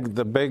 Then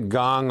the big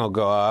gong will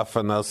go off,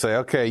 and they'll say,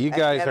 "Okay, you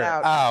guys are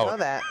out." I know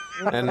that.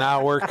 And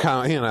now we're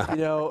coming.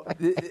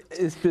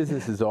 This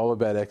business is all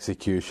about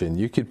execution.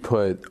 You could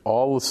put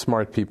all the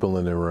smart people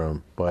in the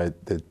room, but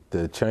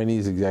the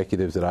Chinese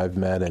executives that I've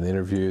met and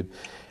interviewed,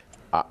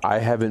 I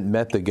haven't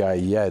met the guy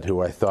yet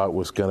who I thought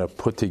was going to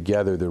put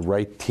together the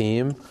right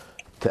team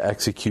to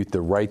execute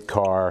the right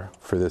car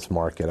for this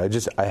market.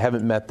 I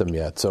haven't met them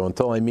yet. So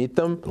until I meet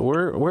them,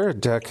 we're a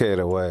decade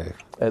away.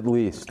 At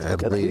least.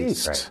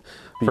 Right.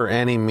 For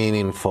any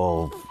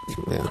meaningful.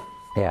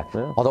 Yeah.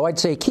 Although I'd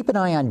say keep an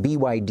eye on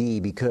BYD,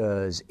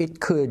 because it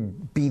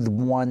could be the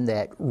one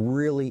that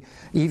really,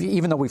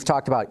 even though we've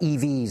talked about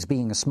EVs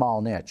being a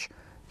small niche,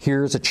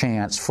 here's a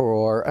chance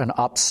for an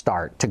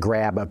upstart to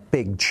grab a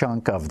big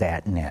chunk of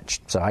that niche.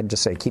 So I'd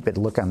just say keep a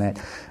look on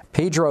that.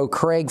 Pedro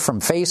Craig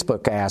from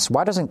Facebook asks,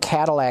 why doesn't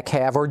Cadillac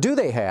have, or do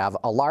they have,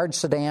 a large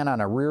sedan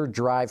on a rear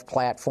drive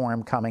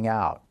platform coming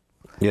out?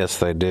 Yes,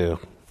 they do.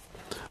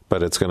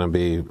 but it's going to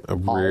be a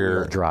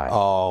All-wheel drive.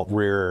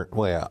 All-wheel.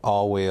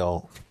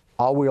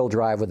 All-wheel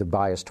drive with a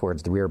bias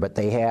towards the rear, but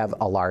they have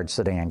a large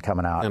sedan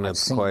coming out. And I've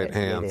it's seen quite it.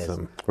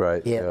 handsome.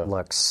 Right. It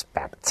looks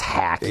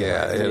spectacular.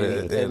 Yeah, it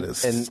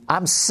is. And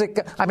I'm sick.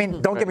 I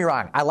mean, don't get me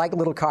wrong. I like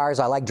little cars.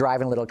 I like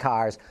driving little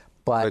cars.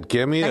 But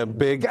give me a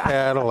big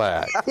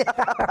Cadillac.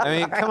 I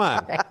mean, come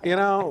on. You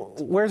know,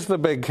 where's the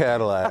big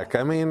Cadillac?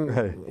 I mean,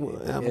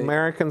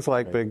 Americans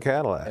like big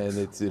Cadillacs. And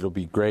it'll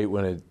be great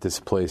when it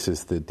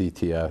displaces the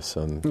DTS.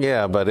 And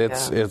yeah, but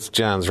it's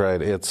John's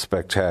right. It's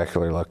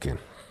spectacular looking.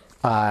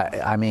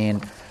 I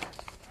mean,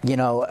 you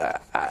know,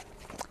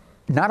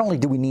 not only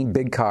do we need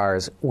big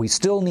cars, we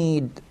still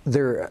need,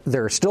 there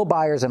are still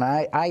buyers, and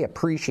I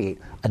appreciate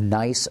a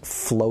nice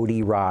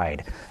floaty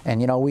ride.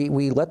 And, you know,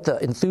 we let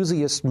the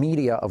enthusiast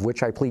media, of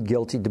which I plead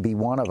guilty to be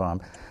one of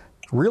them,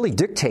 really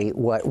dictate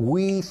what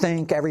we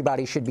think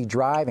everybody should be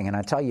driving. And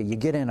I tell you, you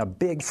get in a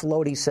big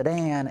floaty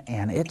sedan,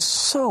 and it's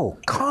so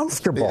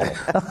comfortable.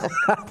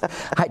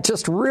 I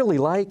just really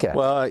like it.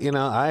 Well, you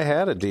know, I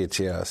had a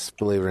DTS,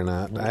 believe it or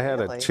not. I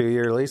had a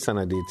 2-year lease on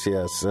a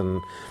DTS,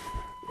 and,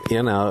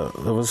 you know,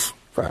 it was...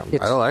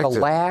 It's I liked the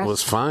last it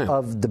was fine.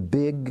 of the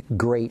big,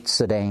 great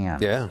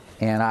sedan. Yeah.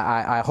 And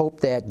I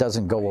hope that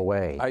doesn't go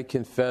away. I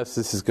confess,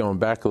 this is going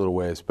back a little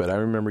ways, but I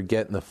remember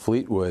getting the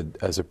Fleetwood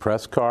as a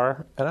press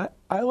car, and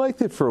I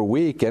liked it for a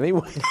week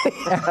anyway.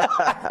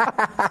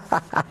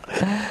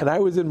 And I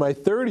was in my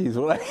 30s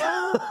when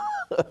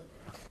I...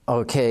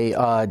 Okay,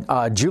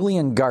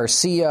 Julian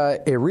Garcia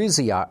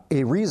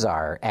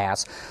Irizar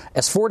asks,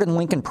 as Ford and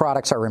Lincoln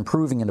products are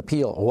improving in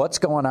appeal, what's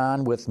going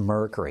on with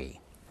Mercury?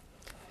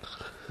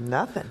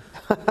 Nothing.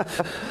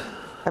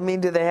 I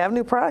mean, do they have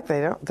new product?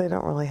 They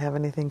don't really have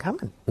anything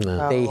coming.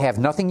 No. They have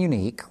nothing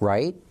unique,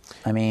 right?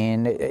 I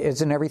mean,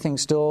 isn't everything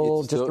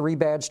still just a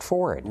rebadged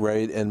Ford?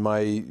 Right, and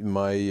my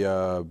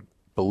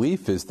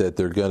belief is that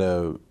they're going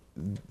to,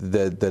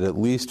 that at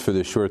least for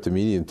the short to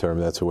medium term,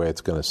 that's the way it's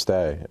going to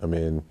stay. I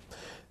mean,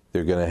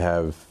 they're going to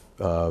have,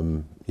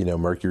 you know,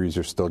 Mercuries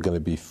are still going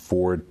to be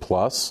Ford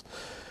Plus,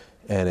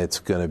 and it's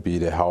going to be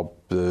to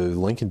help the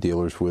Lincoln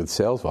dealers with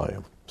sales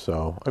volume.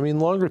 So, I mean,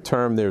 longer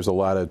term, there's a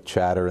lot of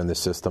chatter in the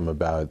system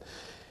about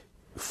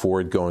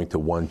Ford going to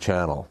one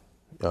channel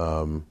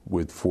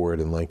with Ford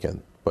and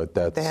Lincoln. But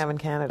that's they have in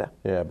Canada.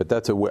 Yeah, but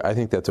I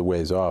think that's a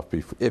ways off.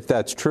 If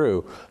that's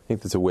true, I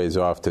think that's a ways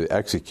off to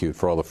execute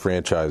for all the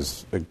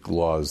franchise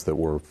laws that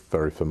we're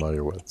very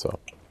familiar with. So,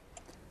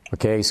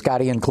 okay,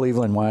 Scotty in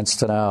Cleveland wants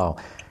to know,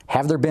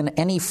 have there been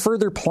any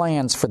further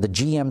plans for the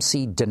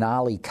GMC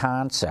Denali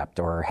concept,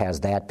 or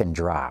has that been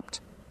dropped?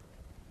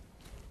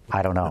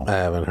 I don't know. I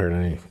haven't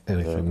heard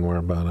anything more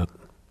about it.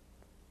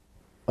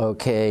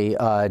 Okay,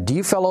 do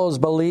you fellows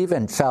believe,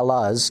 and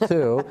fellas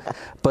too,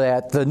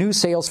 that the new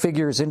sales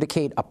figures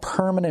indicate a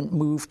permanent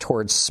move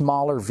towards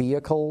smaller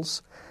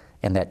vehicles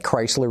and that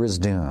Chrysler is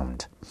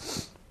doomed?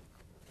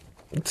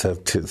 It's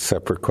two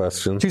separate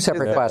questions. Two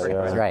separate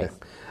questions, right.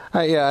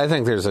 Yeah, I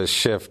think there's a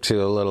shift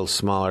to a little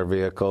smaller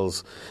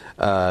vehicles.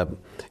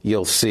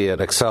 You'll see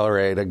it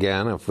accelerate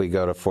again if we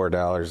go to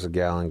 $4 a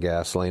gallon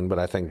gasoline, but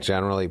I think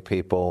generally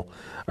people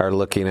are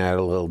looking at it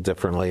a little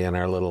differently and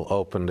are a little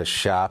open to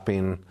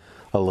shopping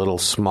a little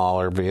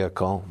smaller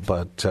vehicle.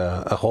 But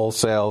a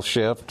wholesale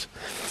shift,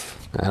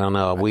 I don't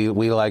know.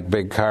 We like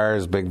big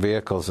cars, big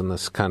vehicles in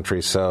this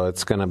country, so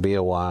it's going to be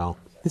a while.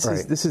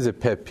 This is a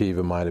pet peeve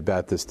of mine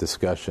about this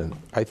discussion.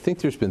 I think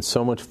there's been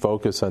so much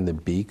focus on the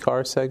B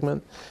car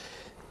segment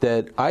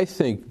that I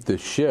think the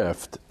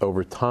shift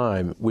over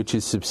time, which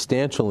is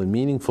substantial and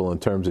meaningful in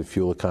terms of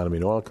fuel economy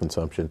and oil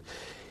consumption,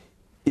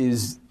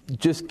 is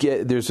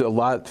there's a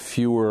lot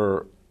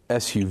fewer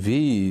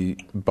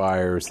SUV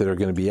buyers that are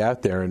going to be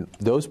out there, and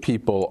those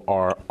people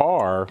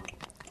are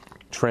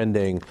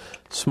trending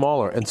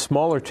smaller, and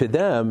smaller to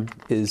them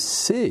is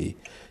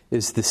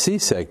the C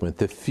segment,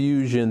 the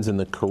Fusions and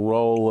the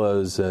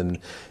Corollas and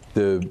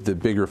the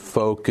bigger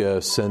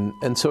Focus,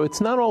 and so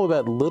it's not all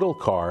about little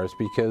cars,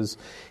 because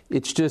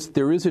it's just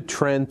there is a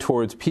trend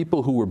towards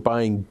people who were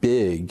buying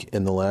big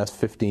in the last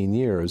 15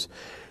 years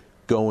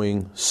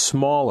going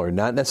smaller,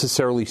 not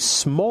necessarily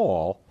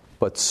small,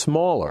 but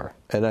smaller,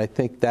 and I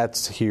think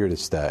that's here to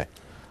stay.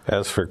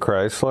 As for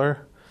Chrysler,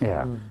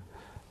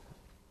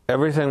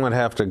 everything would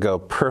have to go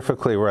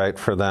perfectly right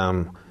for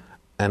them.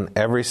 And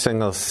every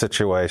single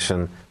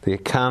situation, the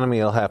economy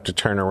will have to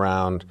turn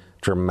around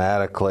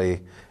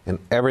dramatically, and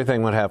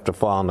everything would have to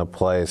fall into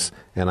place,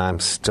 and I'm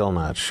still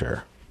not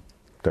sure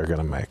they're going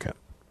to make it.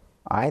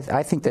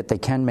 I think that they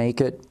can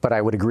make it, but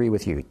I would agree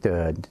with you.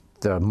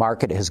 The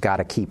market has got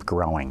to keep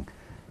growing,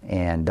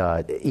 and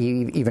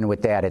even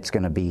with that, it's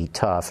going to be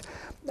tough.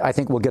 I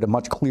think we'll get a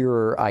much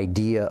clearer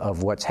idea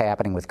of what's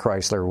happening with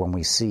Chrysler when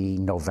we see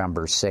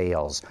November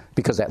sales,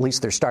 because at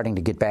least they're starting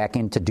to get back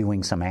into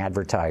doing some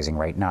advertising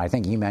right now. I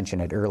think you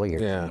mentioned it earlier,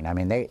 Gene. I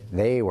mean,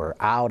 they were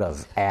out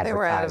of advertising They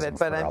were out of it,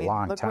 but for a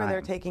long look time. where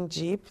they're taking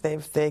Jeep.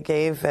 They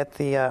gave at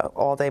the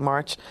all-day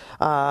march,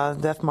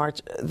 Death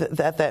March,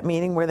 at that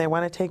meeting where they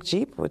want to take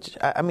Jeep, which,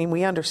 I mean,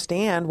 we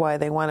understand why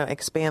they want to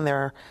expand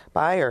their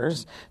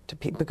buyers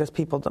because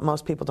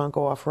most people don't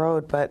go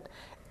off-road, but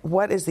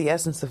what is the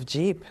essence of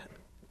Jeep?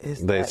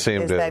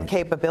 That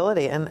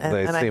capability, and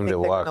I think they're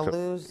going to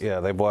lose. Yeah,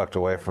 they've walked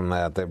away from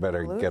that. They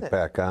better get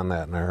back on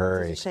that in a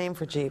hurry. It's a shame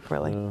for Jeep,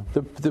 really. Yeah.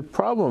 The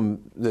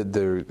problem,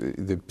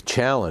 the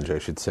challenge, I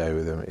should say,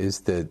 with them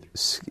is that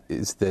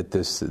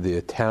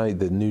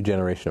the new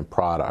generation of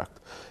product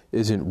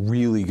isn't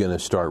really going to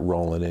start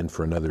rolling in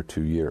for another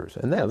 2 years,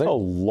 and that's a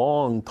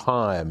long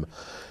time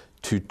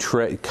to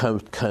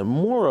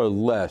more or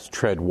less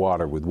tread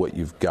water with what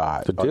you've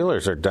got. The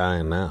dealers are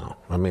dying now.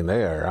 I mean,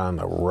 they are on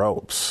the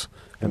ropes.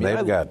 And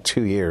they've got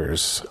 2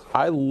 years.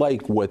 I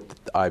like what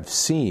I've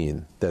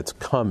seen that's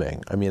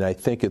coming. I mean, I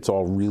think it's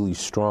all really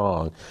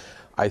strong.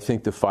 I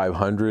think the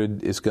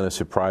 500 is going to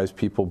surprise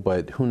people,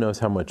 but who knows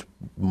how much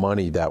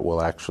money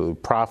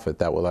profit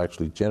that will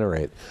actually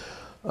generate.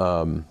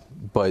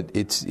 But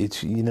it's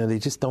they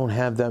just don't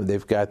have them.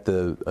 They've got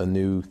a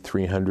new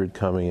 300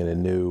 coming and a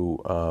new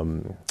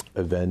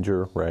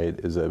Avenger, right,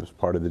 as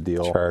part of the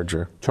deal.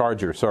 Charger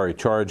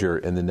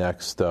in the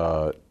next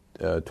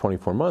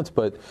 24 months.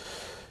 But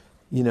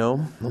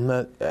I'm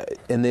not,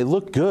 and they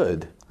look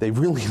good. They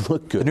really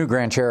look good. The new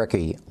Grand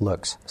Cherokee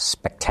looks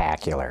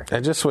spectacular. I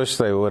just wish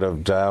they would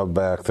have dialed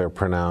back their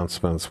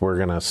pronouncements. We're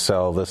going to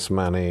sell this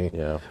many.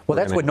 Yeah. Well,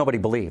 that's what nobody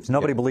believes.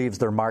 Nobody believes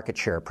their market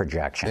share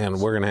projections.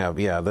 And we're going to have,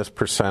 this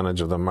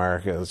percentage of the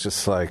market. It's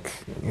just like,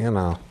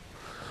 Yeah.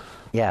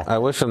 I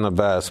wish them the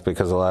best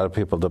because a lot of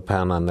people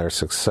depend on their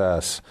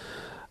success.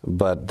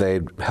 But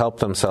they help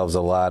themselves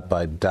a lot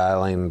by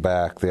dialing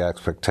back the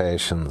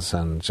expectations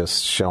and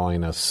just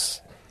showing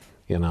us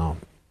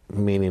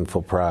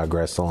meaningful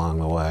progress along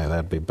the way.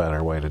 That'd be a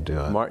better way to do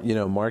it.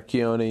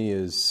 Marchione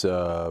is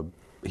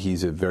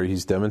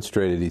he's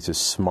demonstrated he's a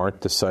smart,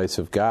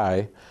 decisive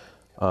guy.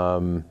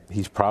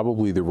 He's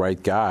probably the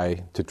right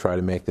guy to try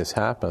to make this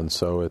happen.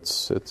 So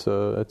it's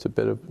a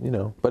bit of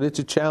but it's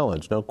a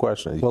challenge, no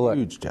question. It's a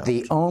huge challenge.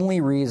 The only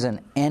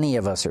reason any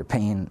of us are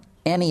paying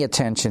any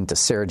attention to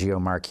Sergio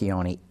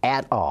Marchionne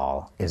at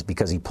all is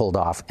because he pulled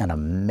off an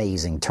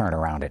amazing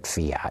turnaround at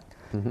Fiat.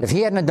 Mm-hmm. If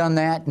he hadn't have done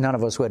that, none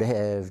of us would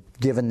have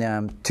given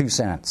them 2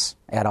 cents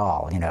at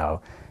all.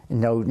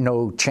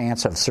 No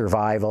chance of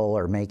survival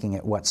or making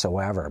it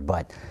whatsoever.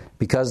 But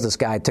because this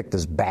guy took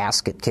this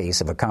basket case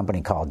of a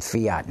company called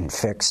Fiat and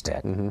fixed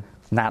it,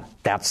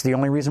 that's the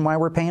only reason why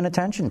we're paying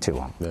attention to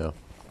him. Yeah.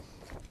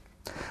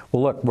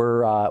 Well, look,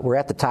 we're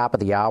at the top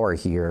of the hour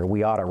here.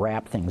 We ought to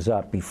wrap things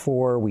up.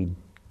 Before we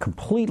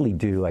completely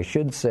do, I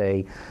should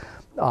say,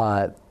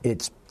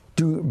 it's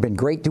been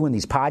great doing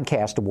these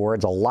podcast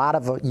awards. A lot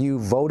of you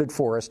voted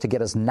for us to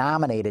get us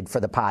nominated for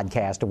the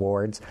podcast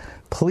awards.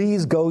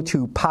 Please go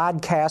to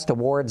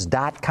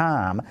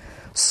podcastawards.com,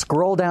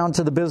 scroll down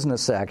to the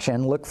business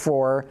section, look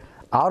for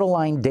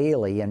Autoline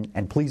Daily,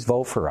 and please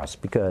vote for us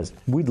because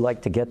we'd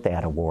like to get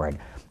that award.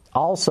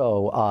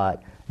 Also,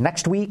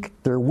 next week,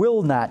 there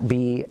will not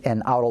be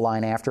an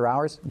Autoline After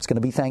Hours. It's going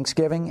to be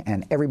Thanksgiving,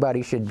 and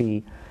everybody should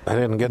be... I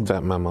didn't get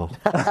that memo.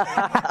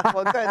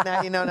 Well, good.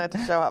 Now you know not to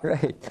show up.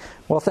 Right.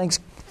 Well,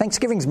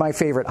 Thanksgiving's my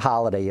favorite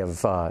holiday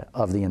of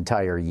the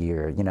entire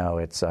year.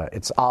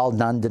 It's all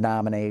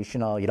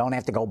non-denominational. You don't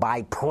have to go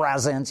buy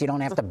presents. You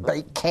don't have to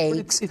bake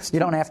cakes. You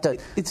don't have to...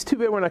 It's too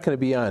bad we're not going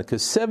to be on,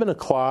 because 7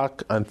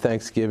 o'clock on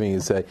Thanksgiving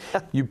is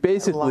you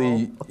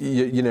basically,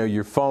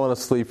 you're falling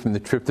asleep from the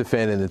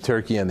tryptophan and the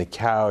turkey on the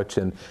couch,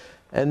 and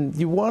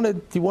you want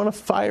to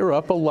fire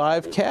up a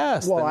live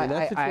cast. Well,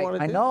 that's what you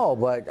want to do. I know,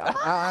 but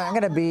I'm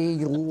going to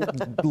be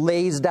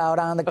lazed out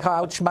on the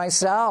couch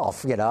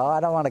myself. I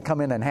don't want to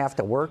come in and have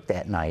to work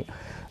that night.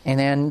 And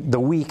then the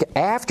week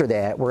after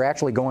that, we're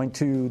actually going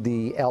to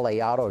the LA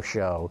Auto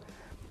Show,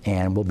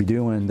 and we'll be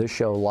doing this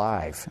show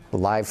live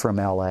from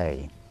LA.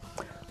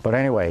 But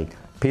anyway,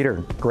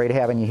 Peter, great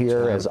having you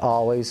here as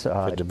always.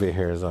 Good to be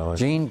here as always.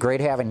 Gene,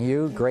 great having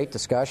you. Great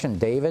discussion.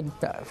 David,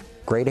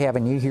 great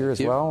having you here as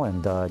well.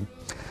 And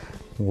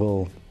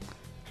we'll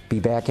be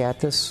back at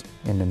this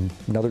in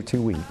another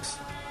 2 weeks.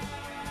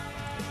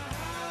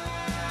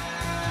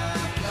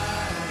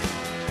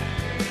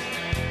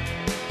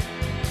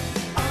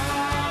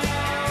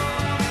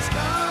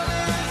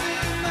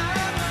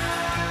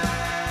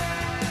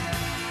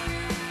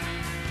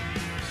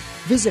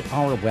 Visit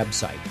our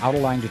website,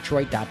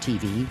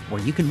 AutolineDetroit.tv,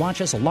 where you can watch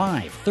us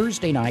live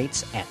Thursday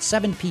nights at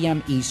 7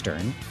 p.m.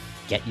 Eastern.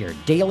 Get your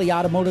daily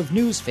automotive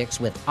news fix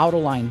with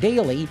Autoline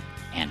Daily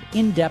and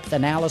in-depth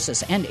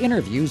analysis and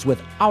interviews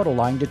with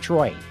Autoline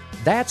Detroit.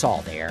 That's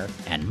all there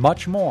and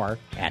much more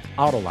at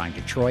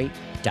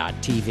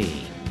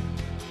AutolineDetroit.tv.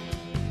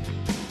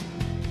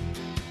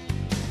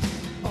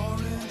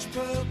 Orange,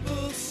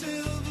 purple,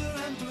 silver,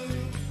 and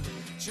blue.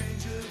 Change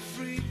of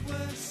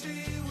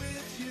frequency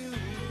with you.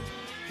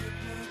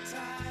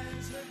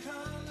 Hypnotize the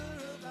color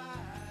of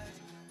eyes.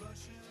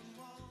 Russian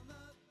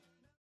walnut.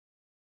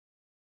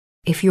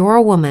 If you're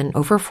a woman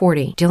over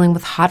 40 dealing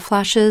with hot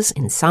flashes,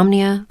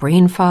 insomnia,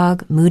 brain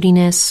fog,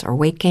 moodiness, or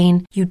weight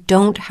gain, you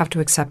don't have to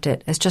accept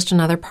it as just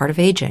another part of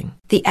aging.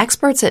 The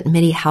experts at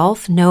MIDI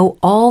Health know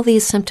all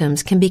these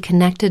symptoms can be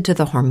connected to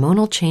the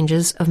hormonal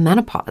changes of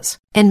menopause.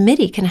 And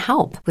MIDI can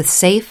help with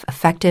safe,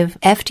 effective,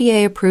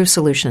 FDA-approved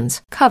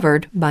solutions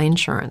covered by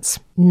insurance.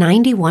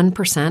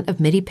 91% of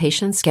MIDI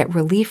patients get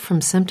relief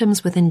from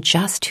symptoms within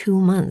just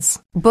 2 months.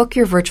 Book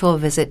your virtual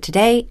visit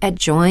today at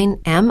joinmidi.com.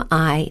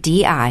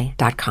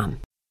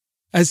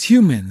 As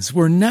humans,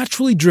 we're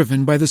naturally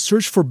driven by the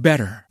search for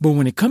better. But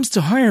when it comes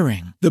to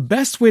hiring, the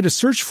best way to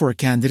search for a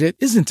candidate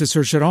isn't to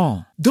search at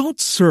all.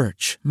 Don't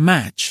search,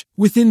 match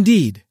with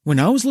Indeed. When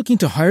I was looking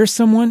to hire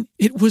someone,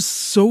 it was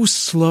so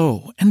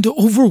slow and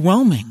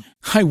overwhelming.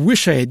 I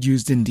wish I had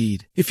used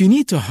Indeed. If you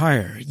need to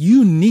hire,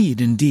 you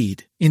need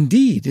Indeed.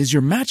 Indeed is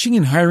your matching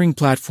and hiring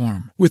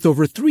platform with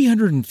over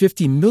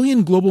 350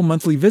 million global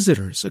monthly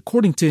visitors,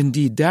 according to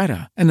Indeed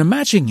data, and a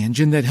matching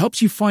engine that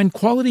helps you find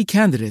quality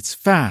candidates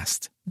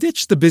fast.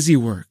 Ditch the busy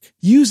work.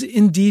 Use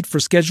Indeed for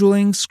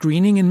scheduling,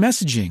 screening, and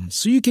messaging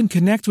so you can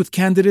connect with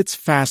candidates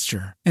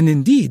faster. And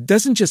Indeed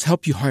doesn't just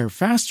help you hire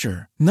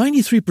faster.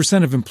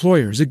 93% of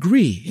employers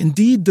agree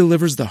Indeed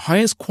delivers the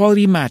highest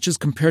quality matches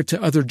compared to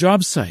other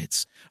job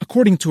sites,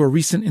 according to a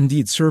recent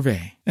Indeed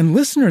survey. And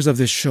listeners of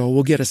this show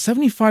will get a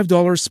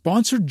 $75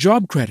 sponsored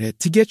job credit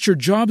to get your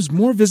jobs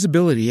more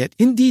visibility at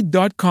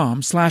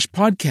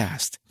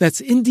Indeed.com/podcast. That's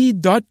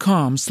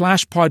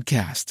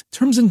Indeed.com/podcast.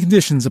 Terms and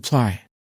conditions apply.